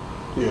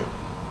Yeah.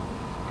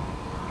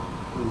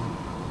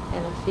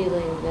 and a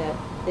feeling that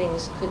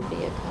things could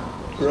be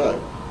accomplished.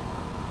 Right.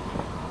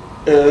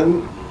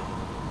 And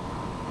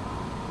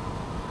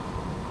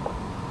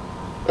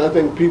I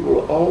think people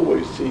will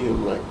always see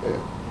him like that.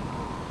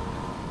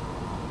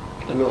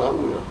 I know I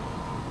will.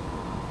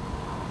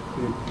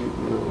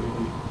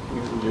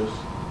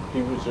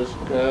 He was just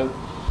a guy,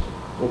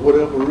 for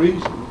whatever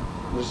reason,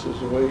 this is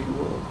the way he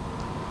was.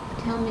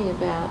 Tell me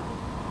about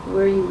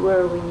where you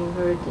were when you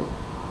heard that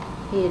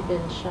he had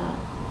been shot.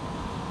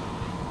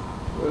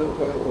 Well,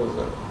 where was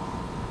I?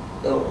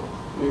 Oh,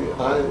 yeah,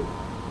 I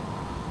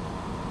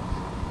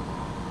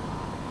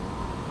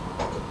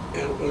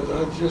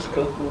just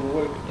come from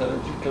work. I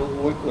just come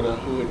from work when I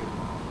heard it.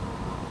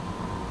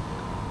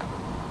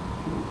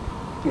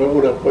 Well,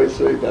 when I first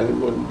heard it, I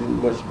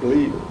didn't much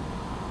believe it.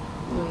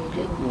 No, you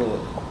didn't?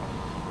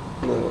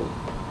 No.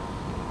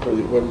 But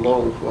it wasn't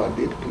long before I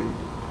did believe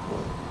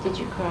it. Did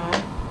you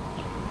cry?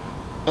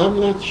 I'm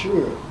not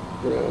sure,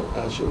 but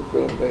I sure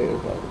felt bad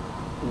about it.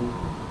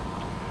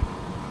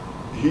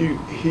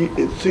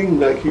 It seemed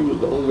like he was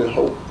the only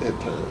hope that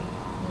time.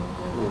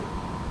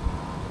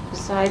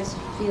 Besides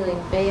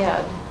feeling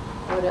bad,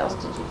 what else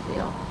did you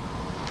feel?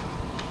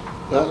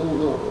 I don't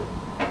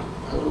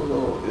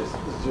know. It's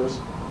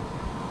just,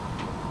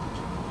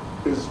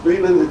 it's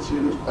feeling that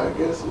I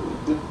guess it was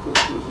difficult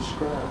to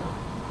describe.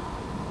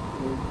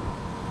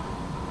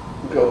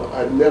 Because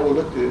I never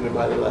looked at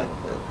anybody like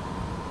that.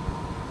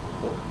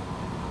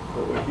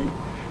 But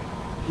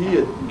he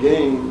had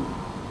gained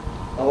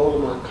all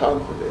of my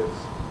confidence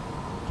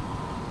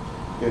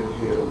in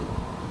him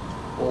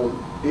on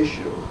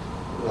issues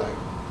like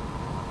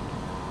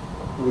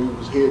we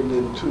was heading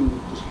into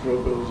the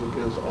struggles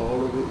against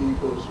all of the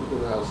evils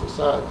within our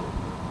society.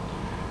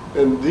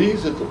 And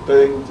these are the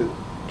things that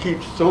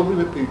keep so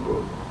many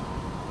people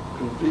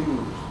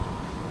confused.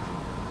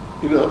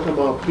 You know, I'm talking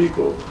about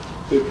people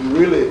that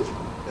really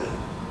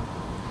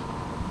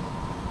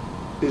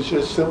is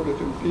just simply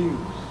confused.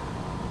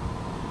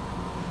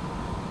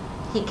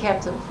 He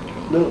kept them from me.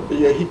 No,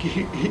 yeah,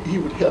 he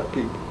would help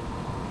people.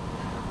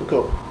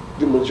 Because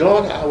the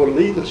majority of our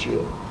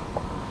leadership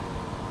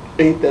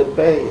ain't that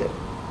bad.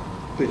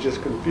 They're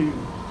just confused.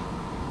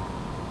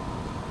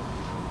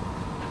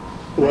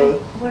 Well,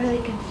 What are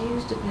they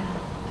confused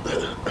about?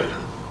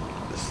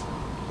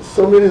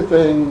 so many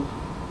things.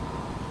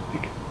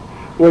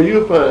 Well,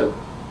 you'll find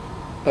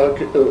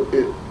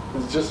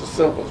it's just a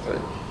simple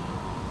thing.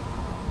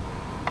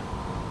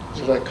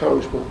 Just like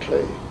Congressman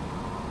Clay.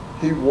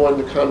 He won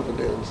the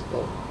confidence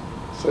of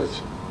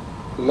such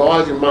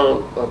large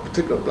amount of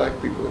particular black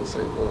people in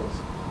St.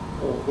 Louis,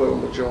 or well,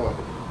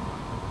 majority.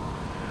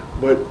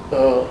 But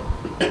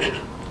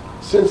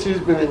since he's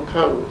been in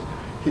Congress,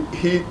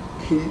 he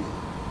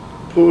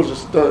pulls a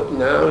stunt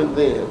now and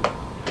then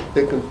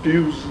that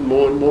confuses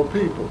more and more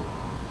people.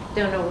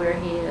 Don't know where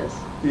he is.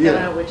 Yeah.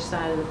 Don't know which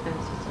side of the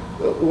fence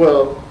he's on.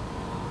 Well,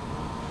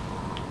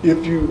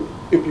 if you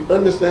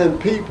understand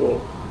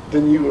people,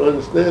 then you will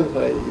understand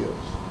why he is.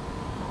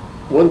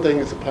 One thing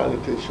is a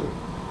politician.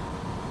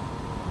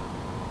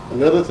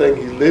 Another thing,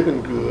 he's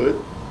living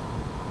good.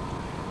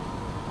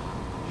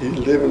 He's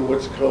living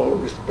what's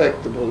called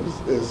respectable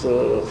as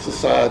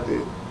society.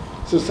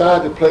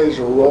 Society plays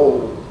a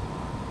role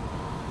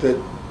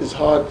that it's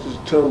hard to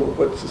determine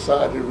what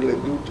society really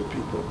do to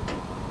people.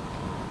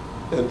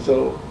 And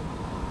so,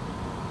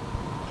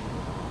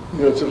 you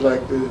know, it's just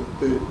like the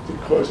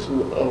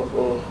question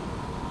of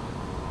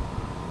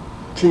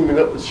teaming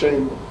up with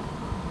Shameful.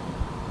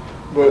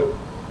 But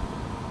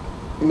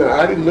no,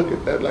 I didn't look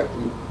at that like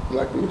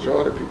the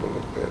majority of people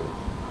looked at it.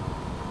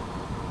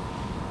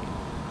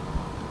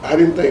 I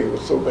didn't think it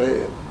was so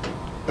bad.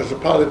 As a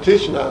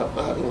politician, I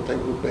don't think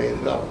it was bad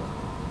at all.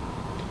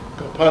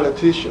 A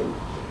politician,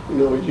 you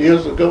know,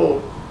 years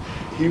ago,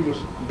 he was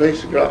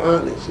basically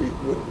honest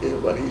with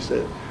everybody. He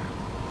said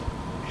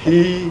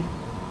he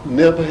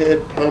never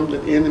had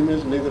prominent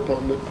enemies, neither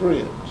prominent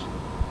friends.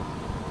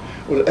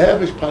 Well, the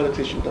average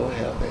politician don't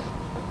have that.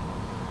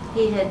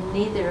 He had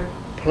neither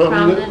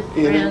Prominent prominent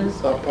enemies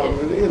friends or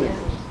prominent enemies.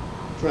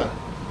 yes. Right.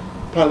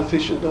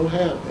 Politicians don't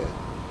have that.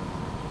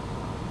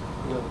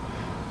 You know,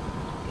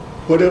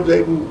 whatever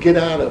they can get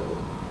out of them.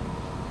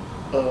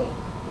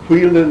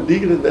 Wheeling and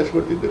dealing, that's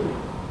what they do.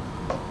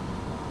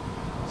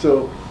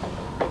 So,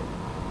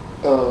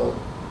 a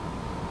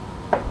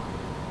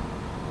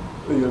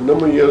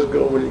number of years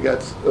ago when you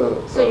got...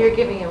 So you're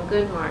giving him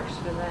good marks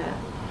for that?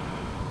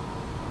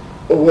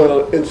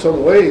 Well, in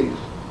some ways.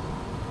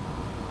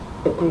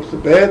 Of course, the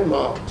bad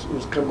marks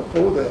was coming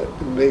before that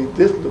and made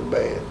this look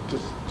bad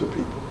to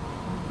people.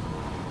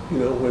 You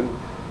know, when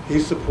he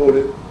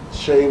supported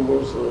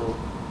shameless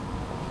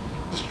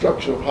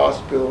destruction of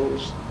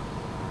hospitals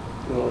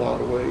in a lot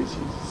of ways.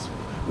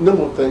 A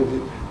number of things,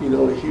 he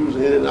was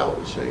in and out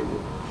with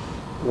shameless.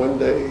 One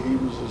day he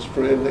was his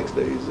friend, next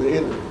day he's the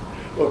enemy.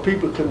 Well,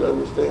 people couldn't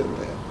understand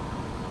that.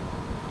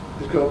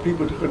 Because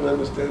people couldn't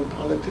understand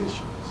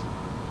politicians.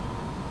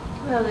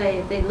 Well,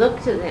 they look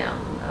to them,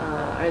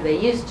 or they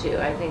used to.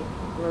 I think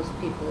most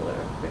people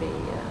are pretty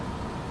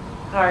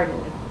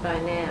hardened by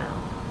now.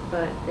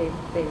 But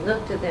they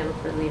look to them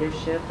for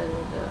leadership and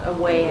a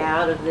way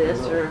out of this,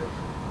 I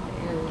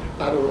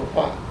don't know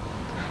why.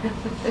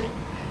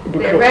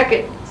 Their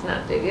record's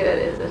not too good,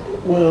 is it?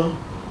 Well,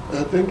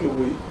 I think if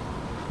we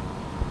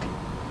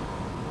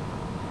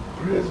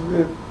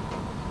President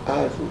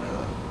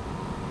Eisenhower,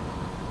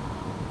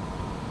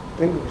 I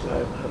think it was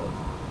Eisenhower.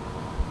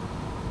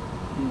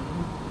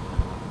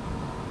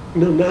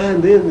 Mm-hmm. Now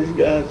and then these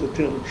guys will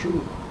tell the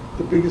truth.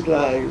 The biggest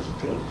lie is to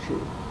tell the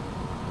truth.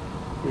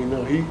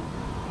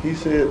 He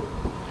said,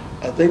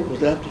 I think it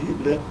was after he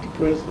left the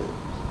presidency,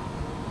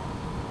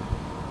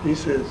 he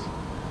says,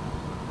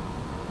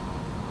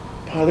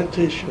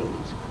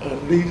 politicians or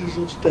leaders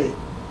of state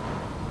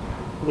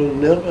will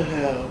never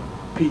have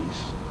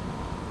peace.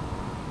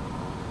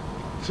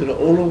 So the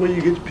only way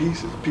you get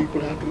peace is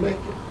people have to make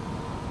it.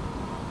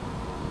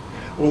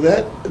 Well,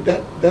 that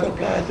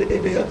applies to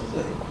every other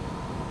thing.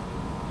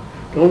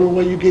 The only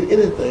way you get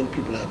anything,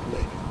 people have to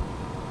make it.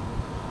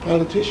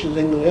 Politicians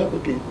ain't gonna ever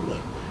give you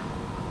nothing.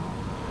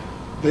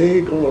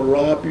 They're gonna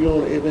rob you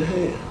on every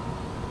hand.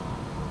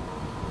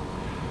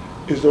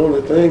 It's the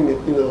only thing that,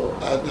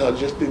 I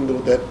just didn't go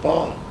that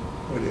far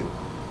with it.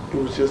 It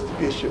was just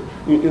the issue.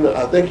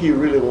 I think he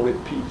really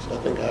wanted peace. I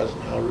think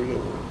Eisenhower really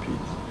wanted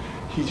peace.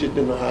 He just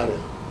didn't know how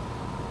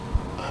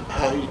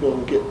he's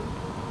gonna get.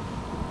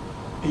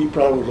 He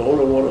probably was the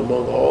only one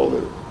among all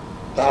the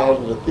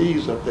thousands of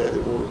thieves up there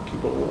that wanted to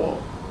keep on the wall.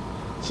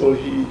 So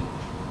to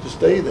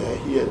stay there,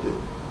 he had to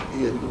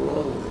go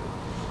along with it.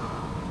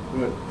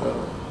 But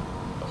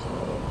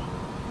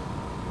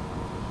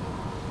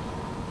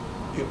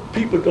if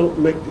people don't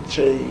make the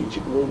change,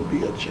 it won't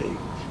be a change.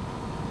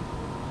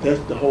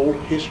 That's the whole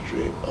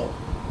history of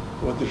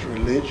whether it's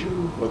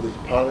religion, whether it's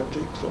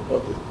politics, or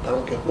whether I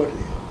don't care what it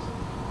is.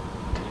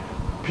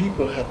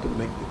 People have to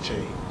make the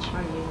change.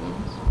 Our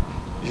unions.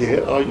 Yeah,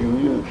 our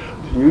unions.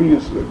 The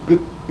unions are a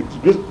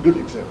good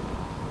example.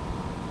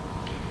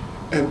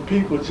 And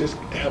people just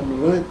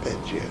haven't learned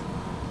that yet.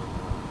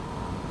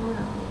 Well,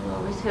 you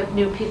always have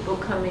new people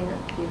coming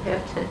up. You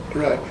have to.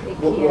 Right.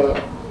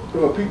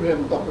 Well, people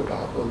haven't thought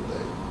about one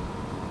thing.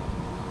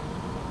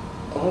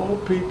 All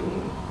people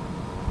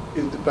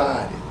is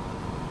divided.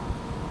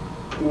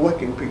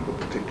 Working people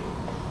particularly.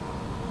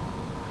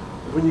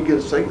 When you get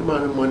a certain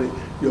amount of money,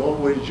 you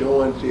always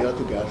join the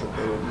other guys up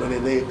there with money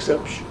and they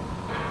accept you.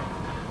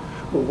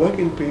 But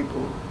working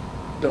people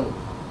don't.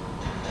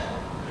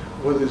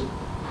 Whether it's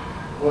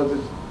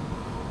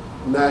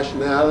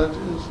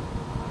nationalities,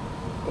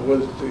 or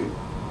whether it's the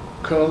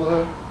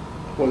color,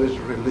 whether it's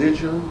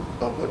religion,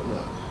 or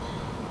whatnot.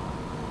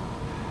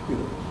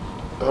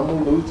 I'm a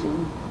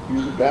Lutheran,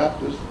 you're a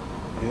Baptist,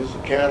 you're a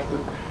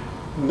Catholic.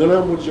 None of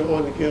them would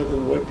join together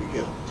and work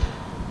together.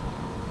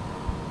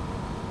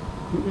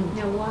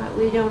 Now, why?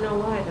 We don't know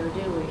why, though,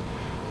 do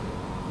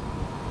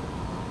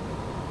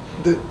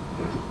we?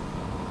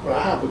 Well,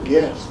 I have a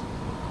guess.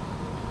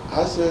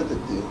 I said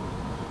that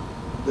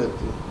the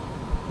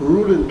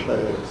ruling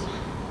class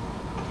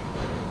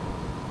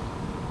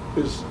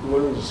is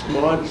one of the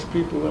smartest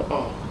people there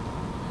are.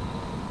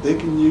 They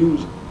can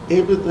use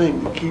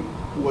everything to keep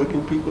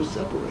working people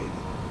separated.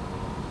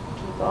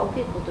 Keep all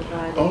people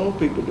divided. All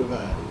people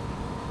divided.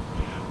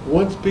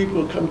 Once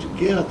people come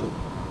together,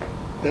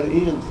 that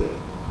ends that.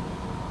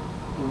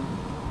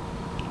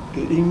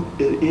 It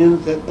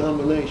ends that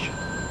domination.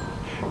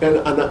 And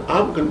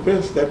I'm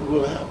convinced that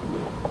will happen.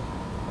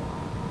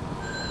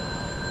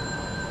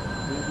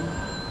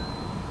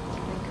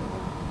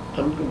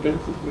 I'm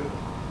convinced it will.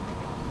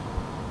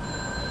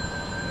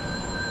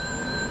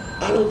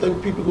 I don't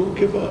think people are going to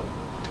give up.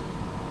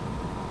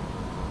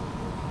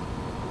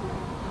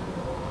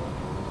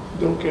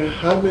 Don't care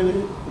how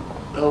many,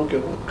 I don't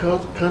care what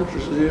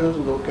countries it is,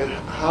 don't care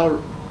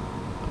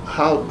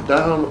how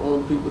down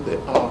on people they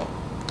are,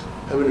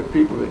 how many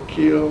people they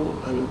kill,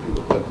 how many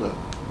people whatnot.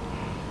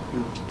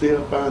 you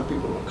still find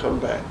people who come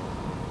back,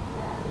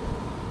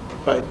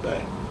 fight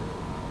back.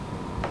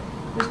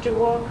 Mr.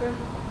 Walker,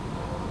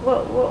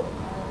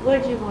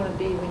 what did you want to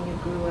be when you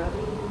grew up?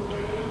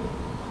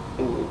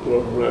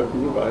 Well, when I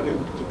grew up, I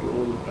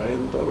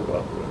hadn't thought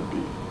about what I'd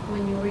be.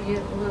 When you were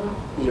little?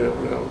 Yeah,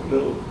 when I was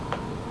little,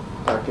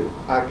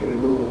 I can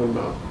remember when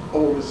my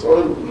oldest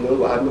son was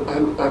little. I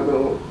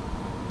know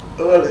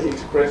early he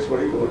expressed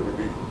what he wanted to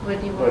be. What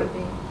do you want to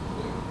be?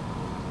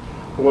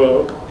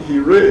 Well, he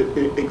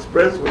really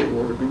expressed what he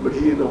wanted to be, but he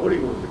didn't know what he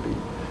wanted to be.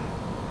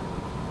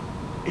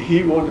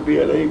 He wanted to be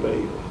an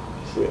A-baby,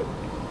 he said.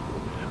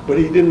 But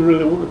he didn't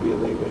really want to be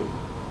an A-baby.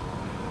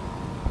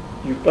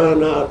 You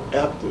find out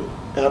after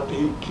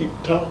he keep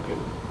talking,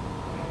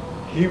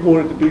 he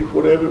wanted to be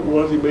whatever it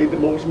was he made the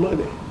most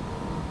money.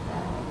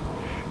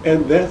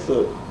 And that's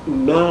a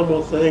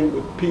normal thing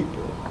with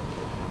people.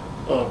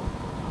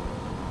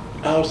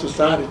 Our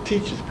society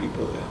teaches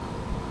people that.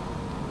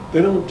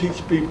 They don't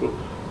teach people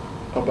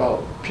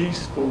about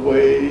peaceful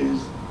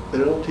ways. They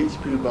don't teach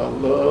people about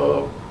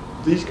love,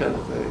 these kind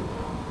of things.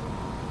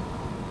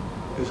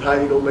 It's how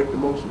you don't make the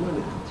most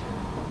money.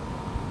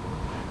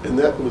 And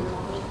that was,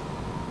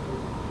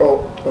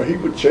 or he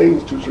would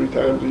change 2-3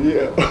 times a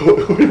year.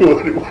 what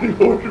he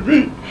wanted to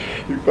be.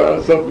 He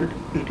found something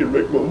he could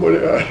make more money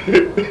out of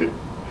it.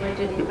 What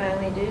did he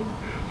finally do?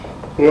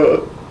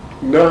 Well,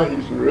 now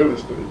he's in real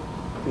estate,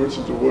 which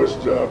is the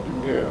worst job you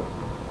can have.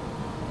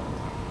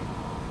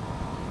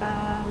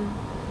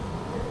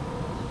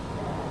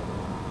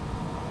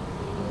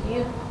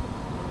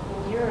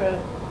 You're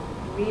a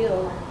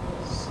real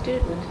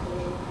student.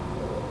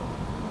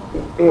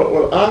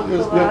 Well, I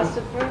just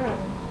Philosopher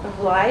of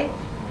life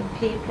and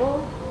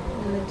people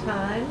and the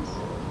times.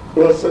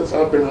 Well, since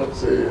I've been up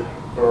to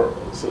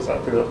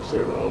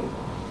around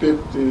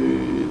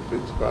 50,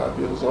 55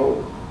 years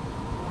old,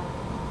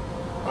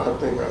 I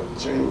think I've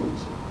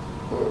changed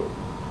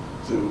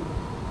to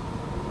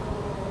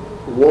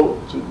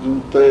want to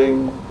do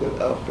things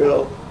that I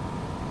felt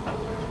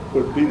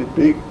would be the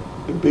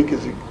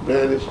biggest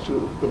advantage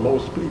to the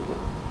most people.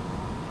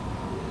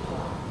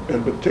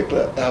 In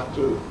particular,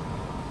 after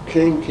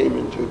King came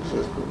into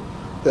existence,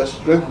 that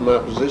strengthened my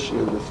position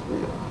in this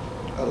field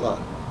a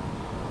lot.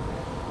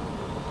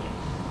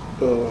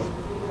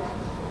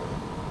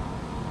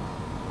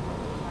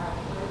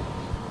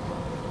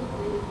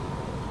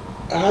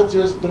 I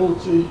just don't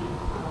see,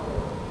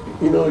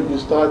 you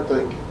start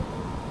thinking,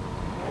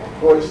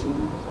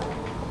 person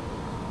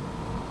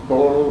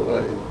born on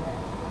land,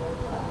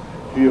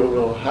 you don't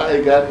know how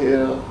he got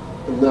here,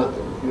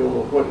 nothing. You don't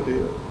know what it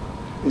is.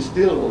 You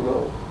still don't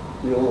know.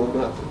 You don't know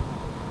nothing.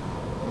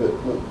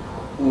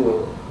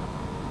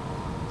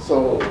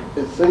 So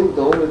it seems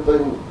the only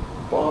thing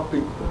for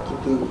people to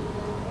do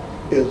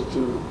is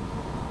to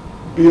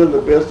build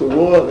the best of the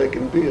world they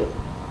can build.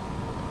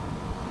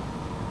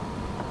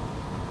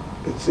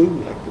 It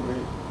seems like to me.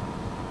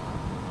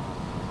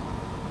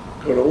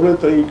 Because the only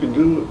thing you can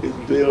do is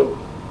live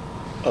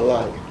a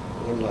life,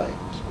 one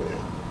lifespan.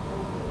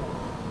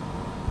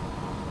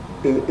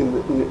 You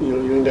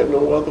ain't got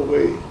no other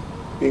way.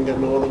 You ain't got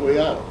no other way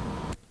out.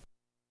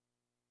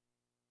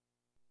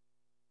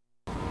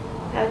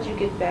 How'd you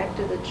get back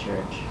to the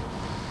church?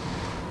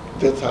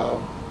 That's how.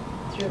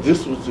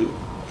 This was the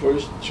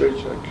first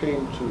church I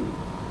came to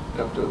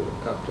after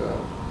I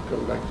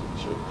come back to the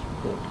church.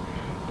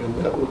 And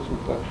that was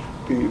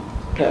the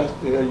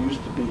pastor there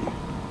used to be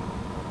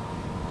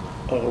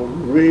a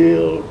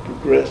real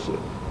progressive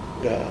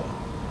guy.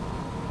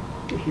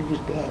 He was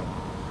black.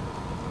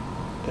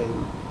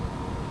 And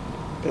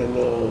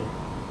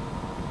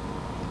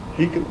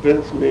he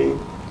convinced me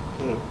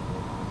that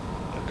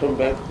I come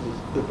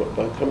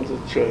to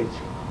the church,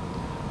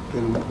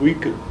 then we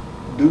could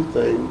do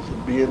things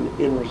and be in the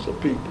interest of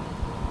people.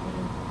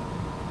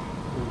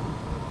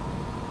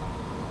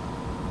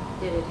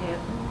 Did it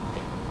happen?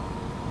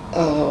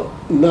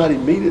 Not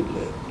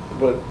immediately,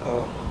 but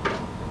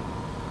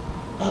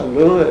I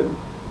learned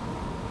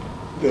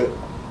that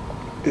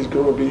it's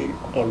going to be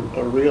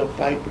a real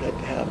fight for that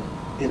to happen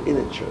in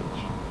any church.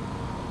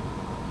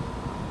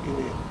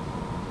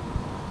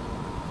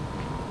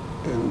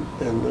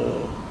 And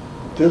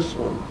this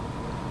one,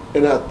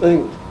 and I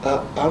think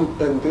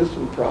and this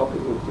one probably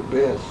was the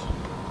best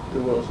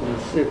there was in the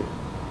city.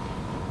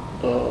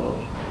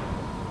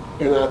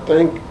 And I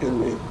think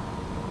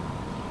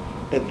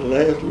at the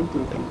last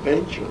Lutheran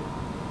convention,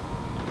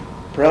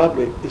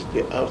 probably it's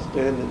the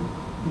outstanding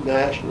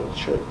national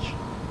church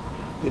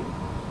that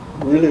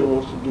really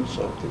wants to do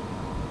something.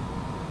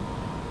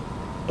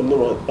 I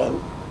know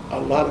a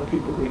lot of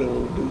people really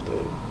want to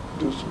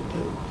do some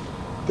things.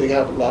 They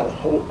have a lot of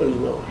hope,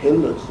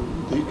 hindrance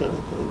and these kind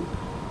of things.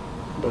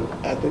 But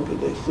I think that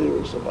they're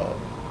serious about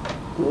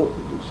wanting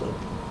to do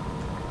something.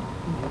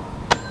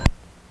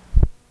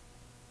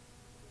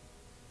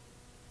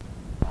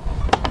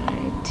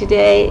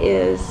 Today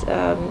is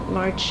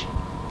March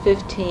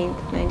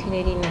 15th,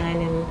 1989,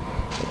 and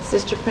it's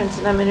Sister Prince,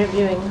 and I'm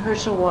interviewing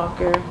Herschel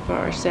Walker for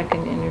our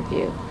second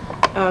interview.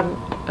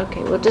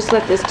 Okay, we'll just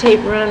let this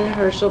tape run,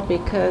 Herschel,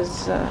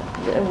 because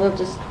we'll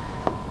just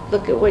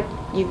look at what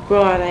you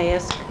brought, I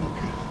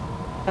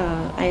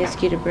Okay.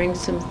 ask you to bring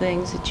some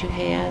things that you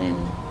had, and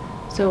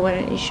so why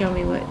don't you show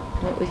me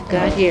what we've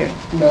got here?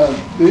 Now,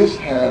 this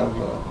has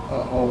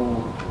a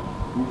whole,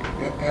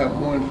 have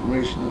more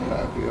information than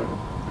I've ever.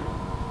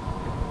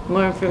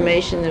 More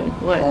information than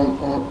what?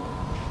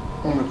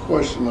 On the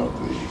question of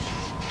the,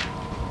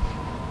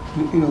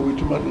 we're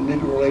talking about the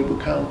Negro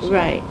Labor Council.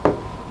 Right.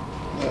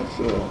 That's,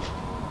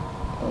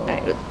 All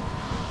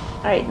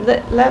right,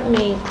 let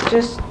me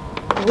just,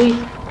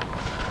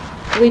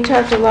 we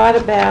talked a lot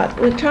about,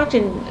 we talked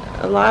in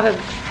a lot of,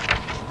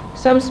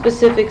 some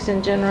specifics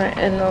and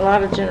a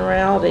lot of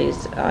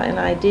generalities and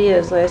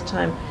ideas last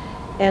time.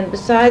 And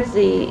besides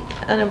the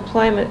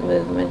unemployment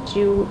movement,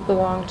 you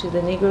belong to the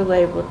Negro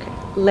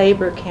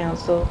Labor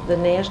Council, the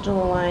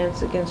National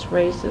Alliance Against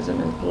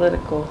Racism and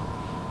Political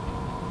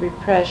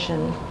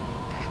Repression.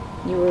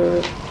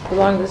 You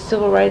belong to the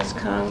Civil Rights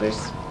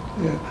Congress.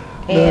 yeah.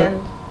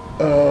 And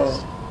Now,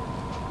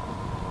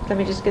 let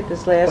me just get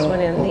this last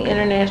one in. okay. The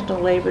International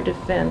Labor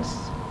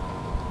Defense,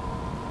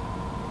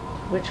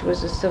 which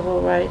was a civil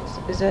rights.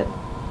 Was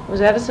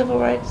that a civil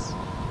rights?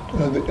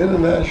 The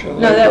International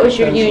No, Labor that was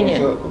your Defense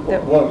union.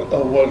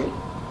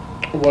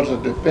 was a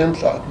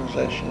defense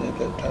organization at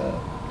that time.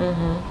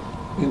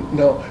 Mm-hmm.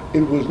 No,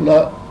 it was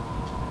not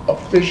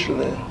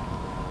officially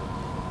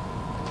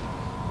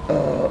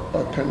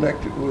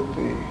connected with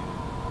the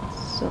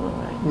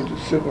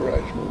civil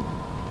rights movement.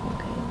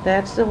 Okay,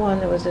 that's the one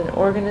that was an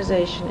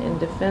organization in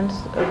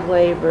defense of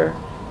labor,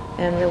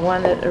 and the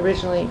one that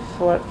originally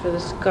fought for the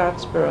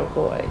Scottsboro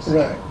Boys.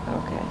 Right.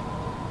 Okay.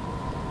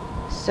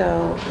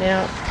 So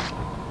now,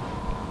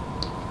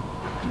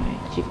 all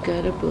right, you've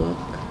got a book.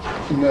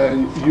 Now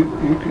you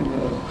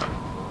can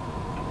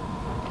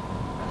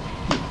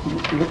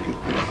look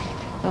at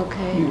this.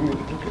 Okay. You need to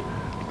look at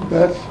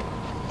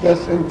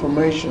that's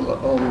information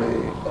on the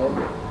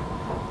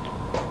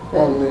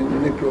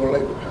Negro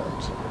Labor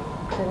Council.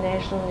 The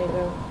National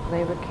Negro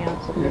Labor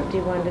Council, Yeah.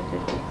 51 to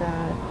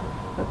 55.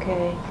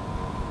 Okay,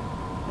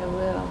 I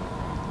will.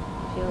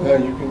 If you'll-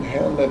 Now you can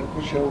handle that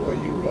whichever way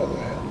you'd rather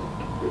handle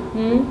it.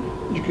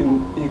 Hmm? You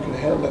can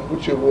handle that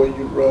whichever way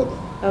you'd rather.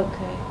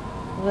 Okay.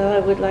 Well, I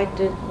would like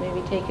to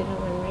maybe take it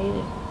home and read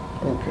it,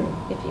 Okay.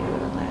 if you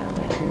would allow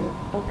that. Okay.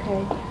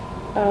 Okay.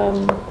 All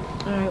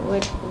right,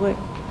 what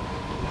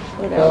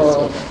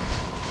else?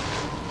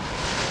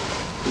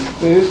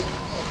 This,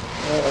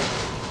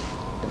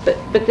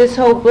 But this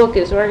whole book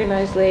is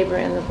Organized Labor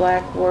and the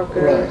Black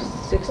Worker, Right.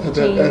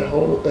 16, that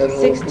whole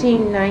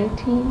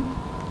 1619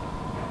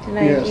 to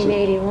Yes,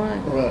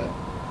 1981. right.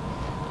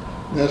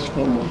 That's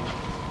from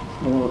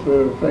a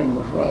very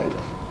famous writer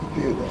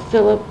who did that.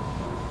 Philip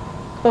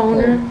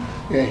Boner.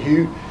 Yeah,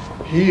 he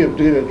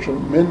did a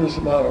tremendous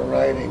amount of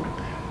writing,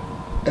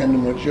 and the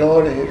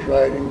majority of his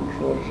writings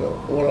was,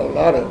 well, a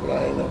lot of it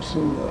I ain't never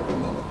seen of it,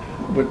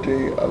 but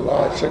a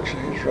large section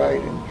of his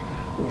writings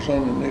was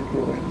on the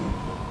Negro,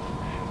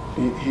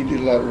 and he did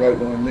a lot of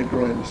writing on the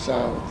Negro in the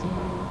South,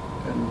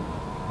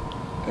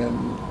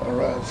 and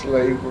around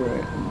slavery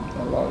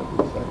and a lot of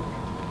these things.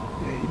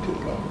 Yeah, he did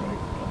a lot of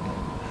writing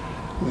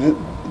on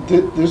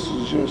that. This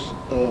is just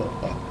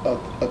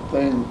a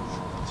thing,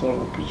 sort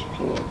of a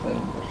picture of a thing,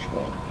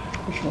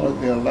 which was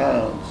the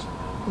Alliance,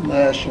 the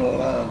National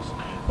Alliance.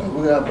 And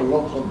we have a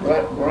local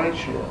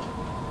branch here.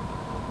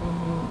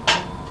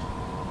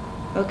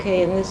 Mm-hmm.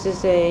 Okay, and this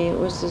is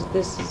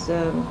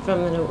from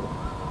the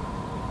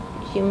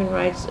Human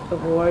Rights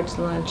Awards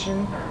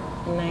luncheon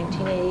in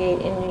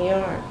 1988 in New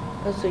York.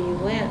 Oh, so you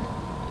went.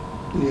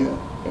 Yeah.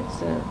 It's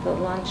the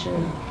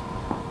luncheon.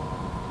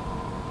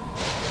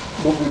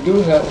 But we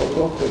do have a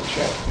local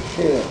chapter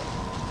here.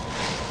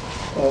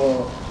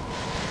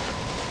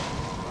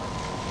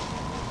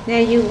 Now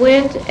you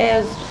went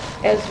as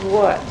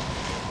what?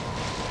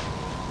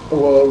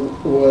 Well,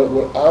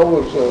 I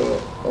was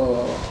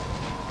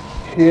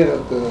head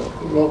of the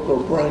local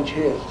branch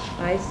here.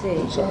 I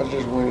see. So I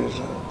just went as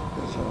a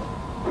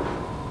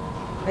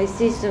I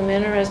see some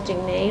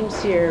interesting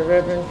names here.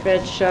 Reverend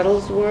Fred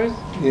Shuttlesworth.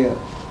 yeah.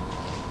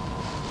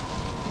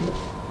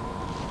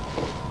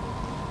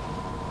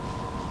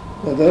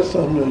 Now that's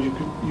something that you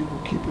can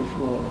keep if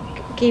you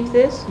want. Keep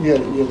this? Yeah.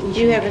 Do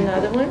you have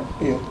another one?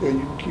 Yeah, you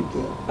can keep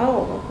that.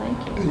 Oh, well, thank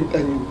you.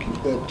 And you can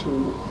keep that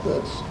too.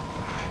 That's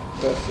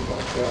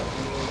about that.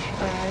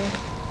 All right.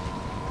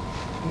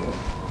 Yeah.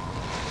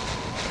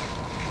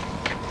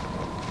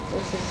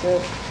 This is a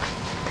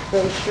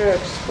brochure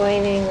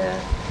explaining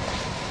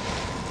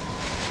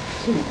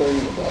Some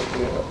things about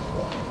the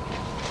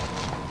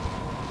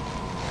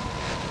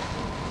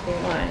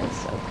lines.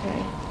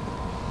 Okay.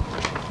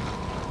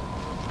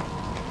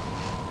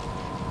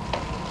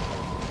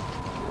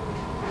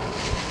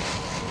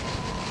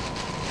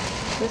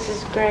 This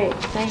is great.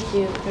 Thank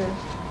you for.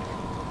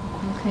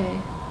 Okay.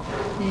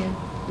 Yeah.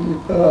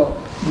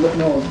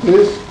 No,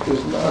 this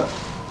is not.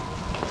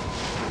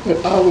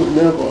 I was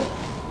never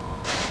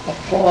a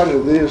part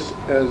of this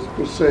as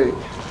per se.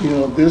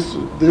 This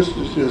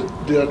is just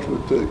dealt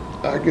with the.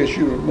 I guess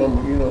you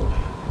remember.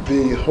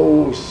 The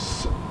whole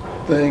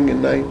thing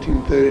in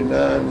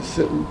 1939, and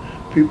sitting,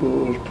 people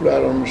was put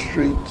out on the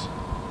streets.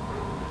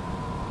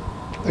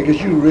 I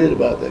guess you read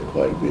about that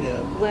quite a bit,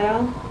 haven't you?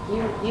 Well,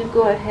 you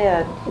go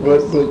ahead.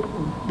 But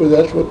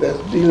that's what that's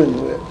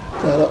dealing with.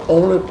 Now, the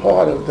only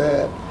part of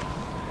that,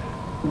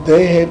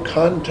 they had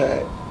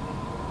contact,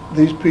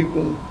 these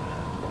people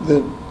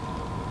that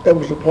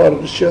was a part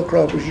of the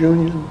Sharecroppers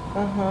Union.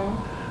 Uh-huh.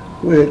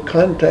 We had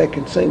contact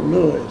in St.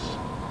 Louis.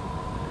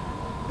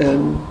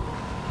 And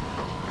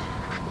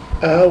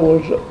I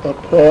was a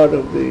part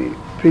of the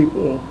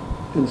people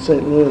in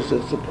St. Louis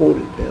that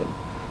supported them.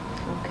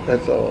 Okay.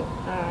 That's all.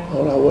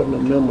 All right. I wasn't a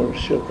member of the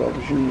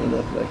Sharecroppers Union or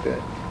nothing like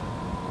that.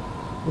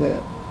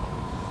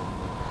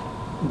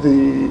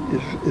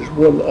 Is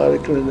one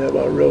article in there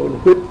about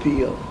Reverend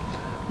Whitfield.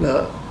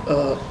 Now,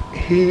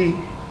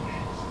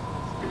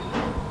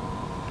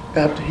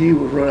 after he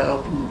was run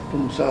out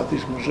from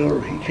Southeast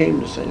Missouri, he came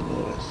to St.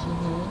 Louis.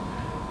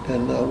 Mm-hmm.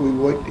 And we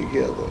worked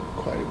together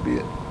quite a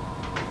bit.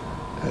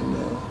 And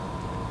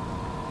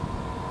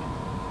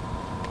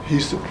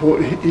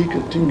he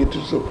continued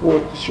to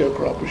support the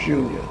Sharecroppers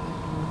Union.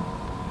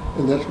 Mm-hmm.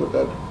 And that's what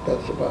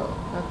that's about.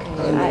 Okay.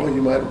 I know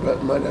you might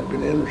have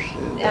been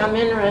interested in that. I'm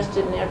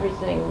interested in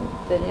everything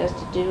that has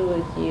to do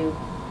with you,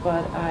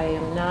 but I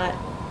am not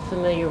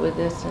familiar with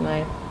this, and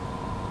I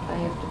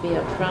have to be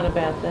upfront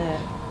about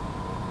that.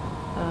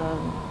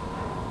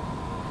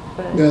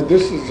 But Now,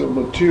 this is a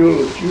material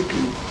that you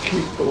can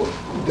keep for,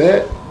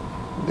 that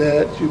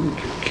you can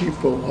keep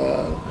for a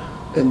while,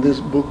 and this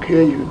book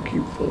here you can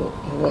keep for a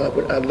while,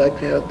 but I'd like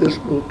to have this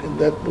book and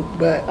that book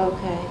back.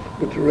 okay.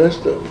 But the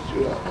rest of it,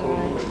 you're not All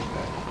holding right. it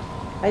back.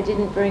 I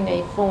didn't bring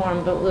a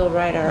form, but we'll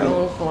write our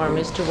own form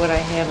as to what I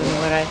have and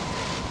what I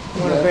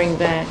want to bring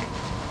back.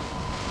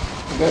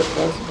 That's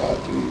about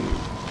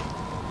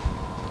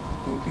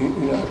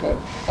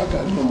I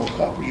got no more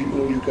copies.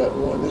 You got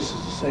one. This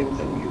is the same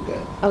thing you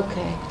got.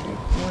 Okay.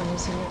 One,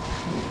 isn't it?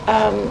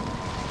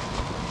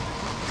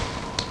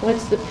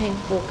 What's the pink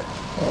book?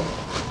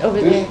 Over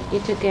This- there, you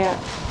took out.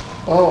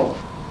 Oh,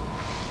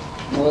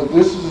 well,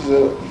 this is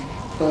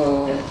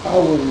I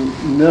was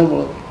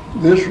never,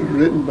 this was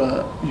written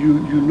by, you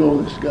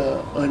know this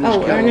guy, Ernest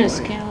Callaway.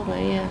 Ernest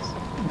Callaway, yes.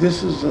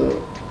 This is a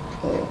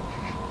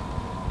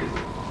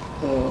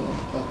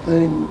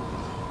thing,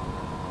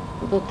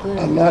 Booklet.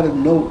 a lot of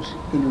notes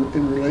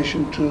in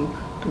relation to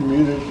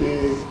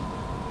community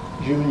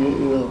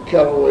union.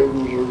 Callaway was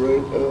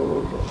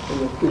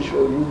an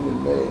official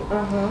union man.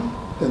 Uh-huh.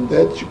 And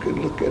that you could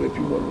look at if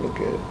you want to look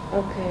at it.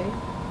 Okay.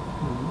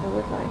 I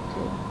would like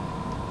to.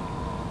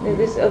 Now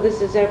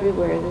this is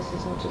everywhere. This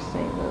isn't just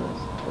St. Louis.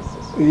 This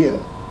is.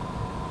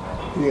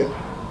 Yeah.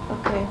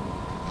 Okay.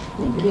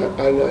 Thank you.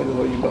 I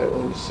know you might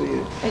want to see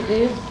it. I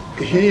do.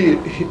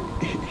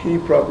 He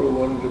probably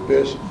one of the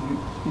best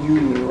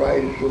union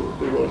writers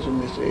there was in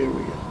this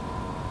area.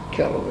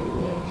 Callaway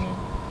was,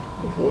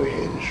 before he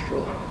had his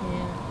stroke.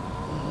 Yeah.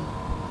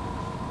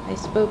 I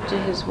spoke to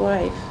his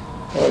wife.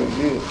 Oh, you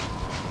did?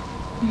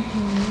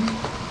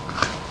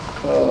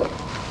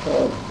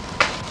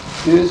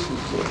 This is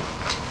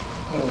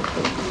I don't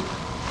think it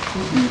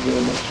would be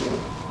very much of.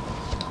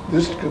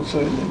 This is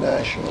concerning the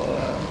National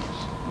Alliance.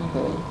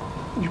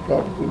 You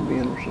probably wouldn't be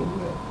interested in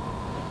that.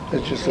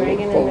 That's just a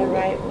Reagan and photo. the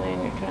right wing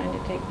are trying to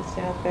take the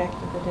South back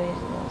to the days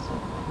of Wilson.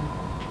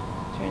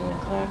 Turn the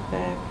clock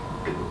back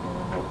in the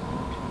whole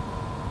country.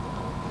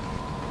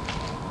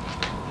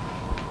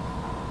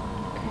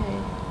 Okay.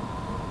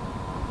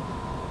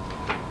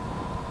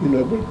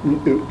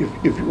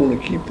 But if you want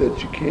to keep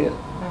that, you can.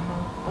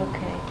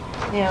 Okay.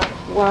 Now,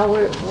 while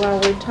we're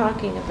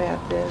talking about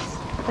this,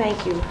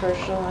 thank you,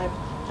 Herschel. I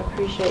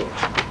appreciate.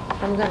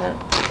 I'm gonna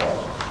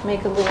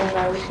make a little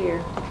note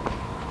here.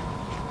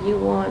 You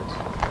want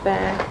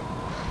back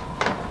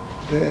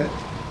That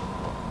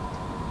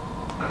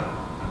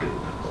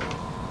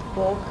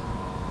book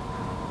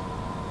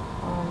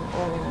on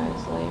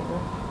organized labor.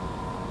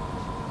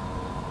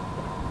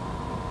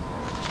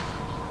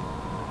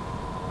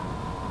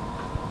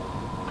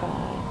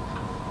 By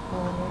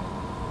owner.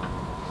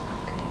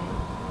 Okay.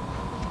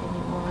 And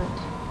you want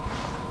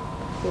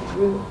the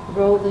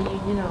roll the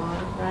union on,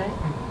 right?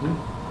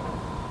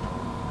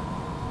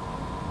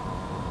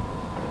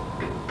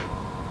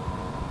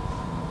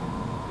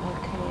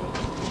 Okay.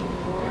 You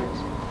want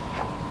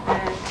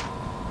back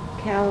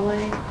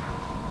Callaway?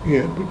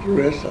 yeah, but the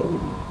rest I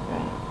wouldn't.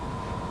 Right.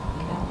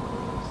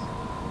 Callaway's.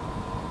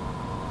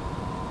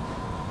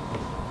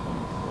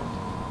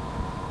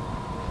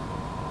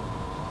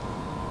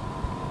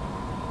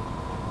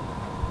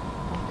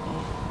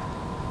 Okay.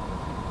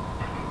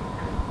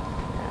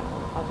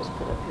 I'll just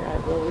put up here, I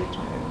will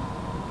return.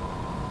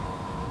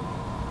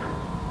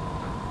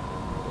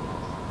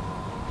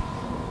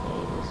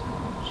 Date is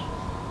March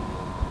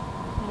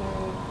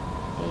 3rd,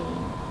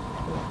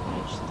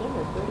 March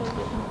 3rd, where did I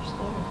get March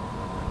 3rd?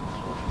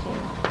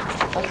 15th.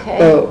 Okay.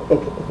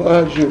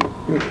 Why'd you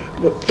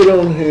put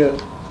on here,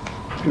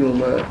 if you don't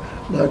mind,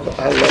 Michael, I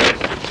lost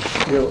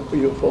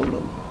your phone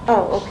number.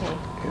 Oh, okay.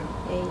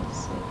 Yeah.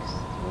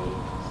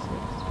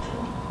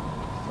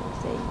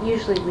 8636468.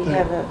 usually we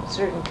have a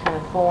certain kind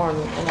of form,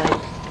 and I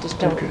just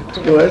don't, Okay.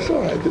 No, that's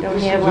all right. don't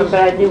This have is one, just-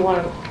 but I do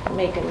want to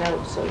make a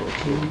note so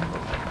that you, Mhm.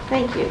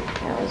 thank you.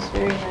 That was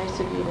very nice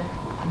of you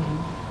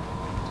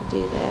to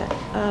do that.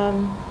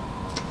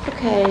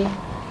 Okay.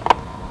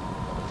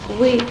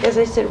 As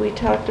I said, we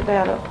talked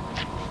about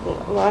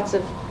lots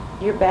of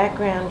your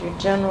background, your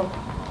general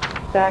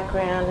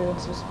background, and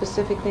some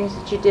specific things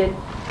that you did.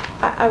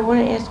 I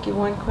want to ask you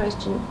one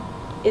question.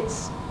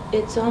 It's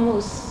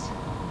almost,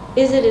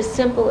 is it as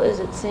simple as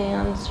it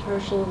sounds,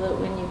 Herschel, that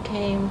when you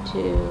came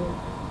to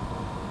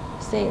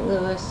St.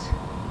 Louis,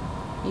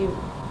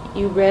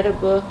 you read a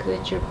book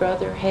that your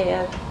brother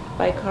had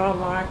by Karl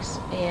Marx,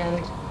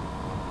 and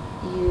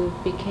you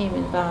became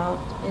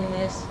involved in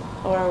this,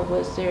 or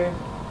was there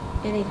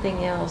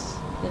anything else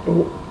that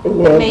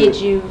Well, made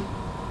you?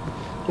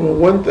 Well,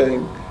 one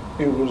thing,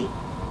 it was,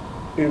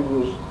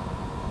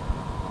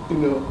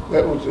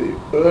 that was the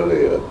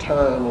earlier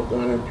time of the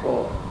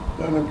unemployed.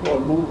 The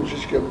unemployed movement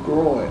just kept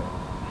growing,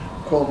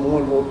 because more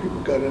and more people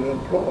got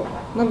unemployed.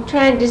 I'm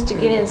trying just to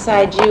get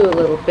inside you a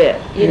little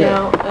bit, you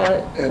know.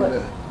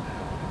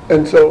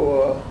 And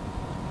so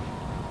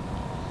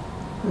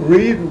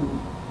reading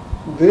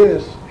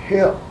this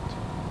helped,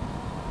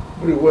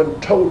 but it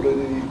wasn't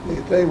totally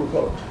the thing,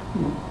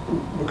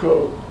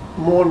 because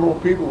more and more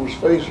people was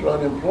faced with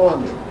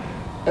unemployment,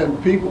 and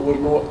people was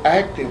more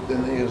active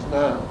than they is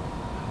now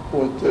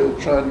with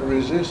trying to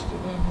resist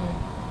it.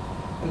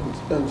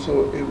 Mm-hmm. And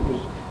so it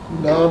was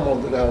normal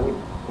that I would,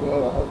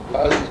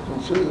 I just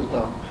consider it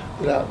normal,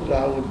 that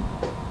I would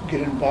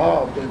get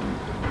involved in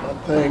a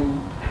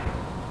thing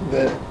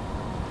that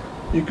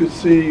you could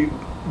see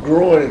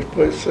growing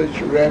at such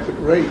a rapid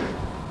rate,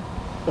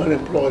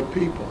 unemployed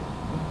people,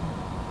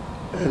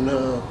 and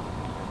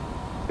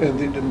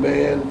the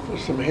demand for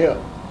some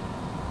help.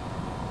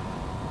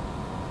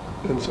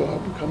 And so I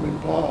become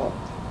involved.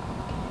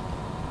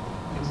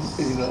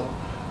 And,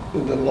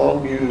 the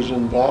longer you're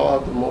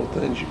involved, the more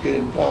things you get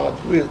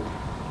involved with.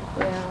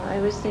 Well, I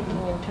was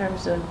thinking in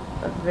terms of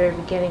the very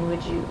beginning,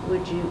 would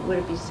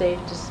it be safe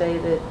to say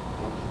that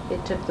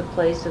it took the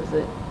place of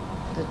the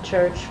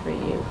church for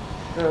you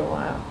for a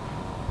while?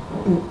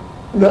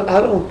 No,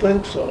 I don't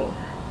think so.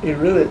 It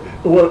really,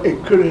 well,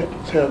 it could have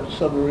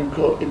something to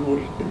recall. It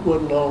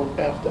wasn't long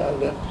after I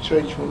left the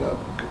church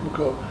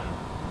because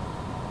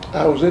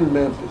I was in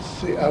Memphis.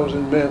 See, I was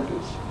in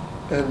Memphis,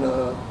 and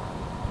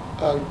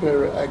I was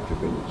very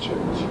active in the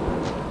church.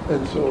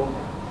 And so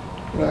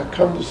when I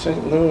come to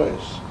St.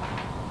 Louis,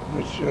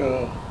 which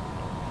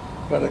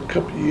about a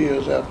couple of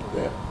years after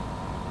that,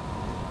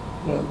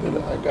 well,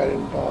 then I got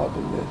involved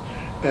in this.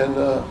 And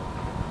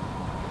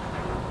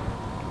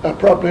I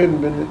probably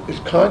hadn't been as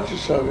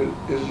conscious of it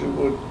as it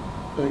would,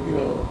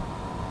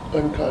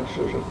 unconscious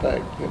of the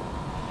fact that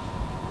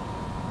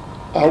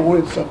I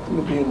wanted something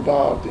to be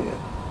involved in,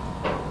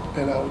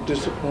 and I was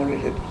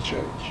disappointed at the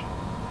church.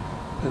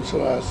 And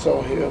so I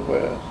saw here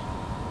where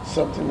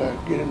something I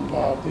could get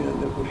involved in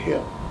that would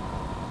help.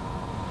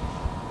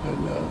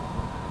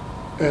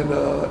 And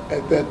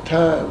at that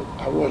time,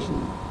 I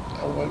wasn't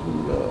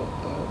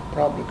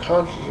probably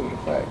conscious of the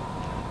fact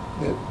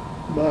that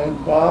my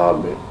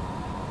involvement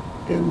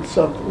in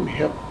something to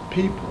help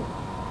people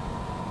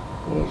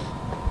was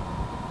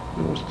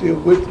still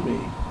with me,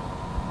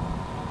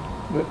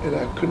 and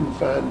I couldn't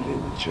find it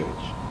in the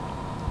church.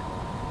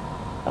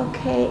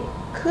 Okay,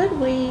 could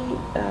we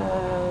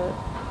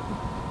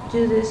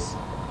do this?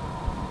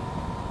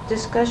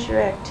 Discuss your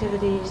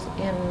activities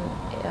in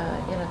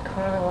a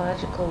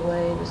chronological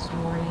way this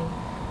morning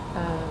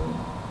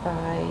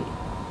by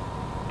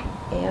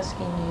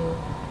asking you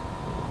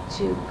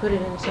to put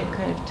it in some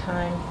kind of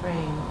time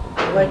frame.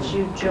 What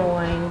you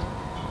joined,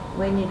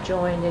 when you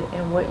joined it,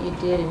 and what you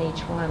did in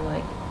each one,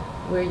 like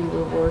where you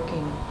were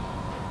working.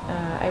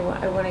 I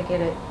want to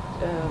get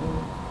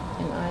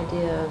an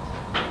idea of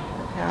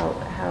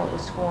how it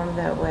was formed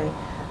that way.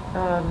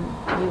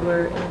 You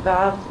were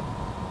involved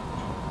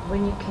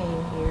when you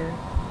came here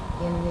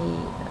in the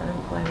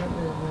unemployment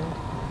movement,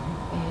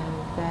 and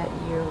that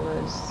year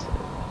was,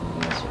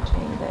 you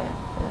ascertained that.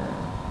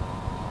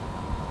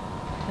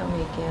 Tell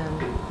me again,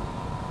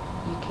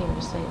 you came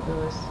to St.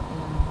 Louis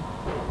in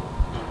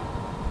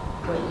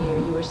what year?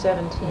 You were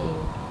 17.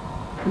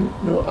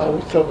 No, I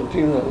was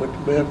 17 when I went to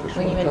Memphis.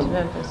 When you went to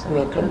Memphis.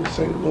 When I come to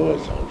St.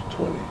 Louis, I was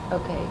 20.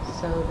 Okay,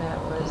 so that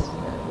was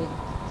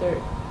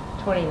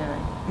 29.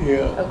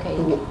 Yeah. Okay.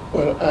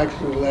 Well,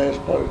 actually, the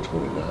last part of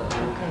 29.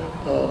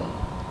 Okay.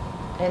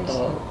 In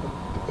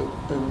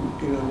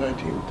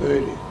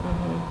 1930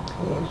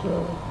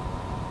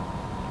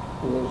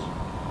 was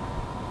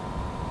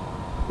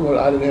well,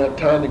 I didn't have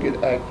time to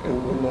get active.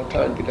 No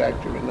time to get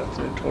active in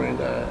nothing in 29.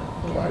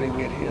 So I didn't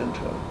get here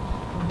until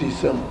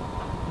December.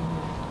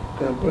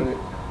 But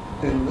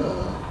in the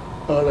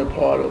early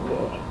part of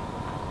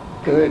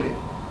 30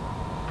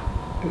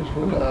 is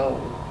when I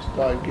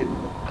started getting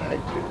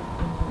active.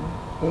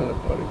 Early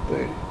part of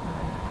 30.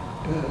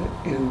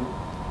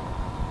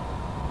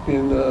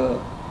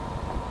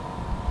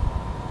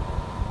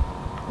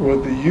 Well,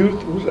 the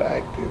youth was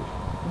active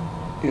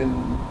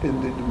in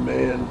the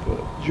demand for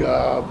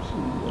jobs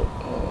and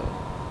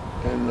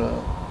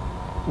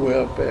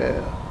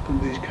welfare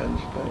and these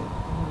kinds of things.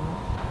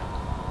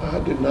 I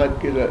did not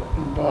get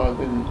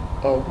involved in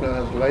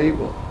organized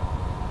labor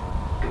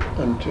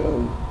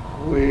until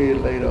way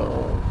later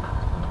on.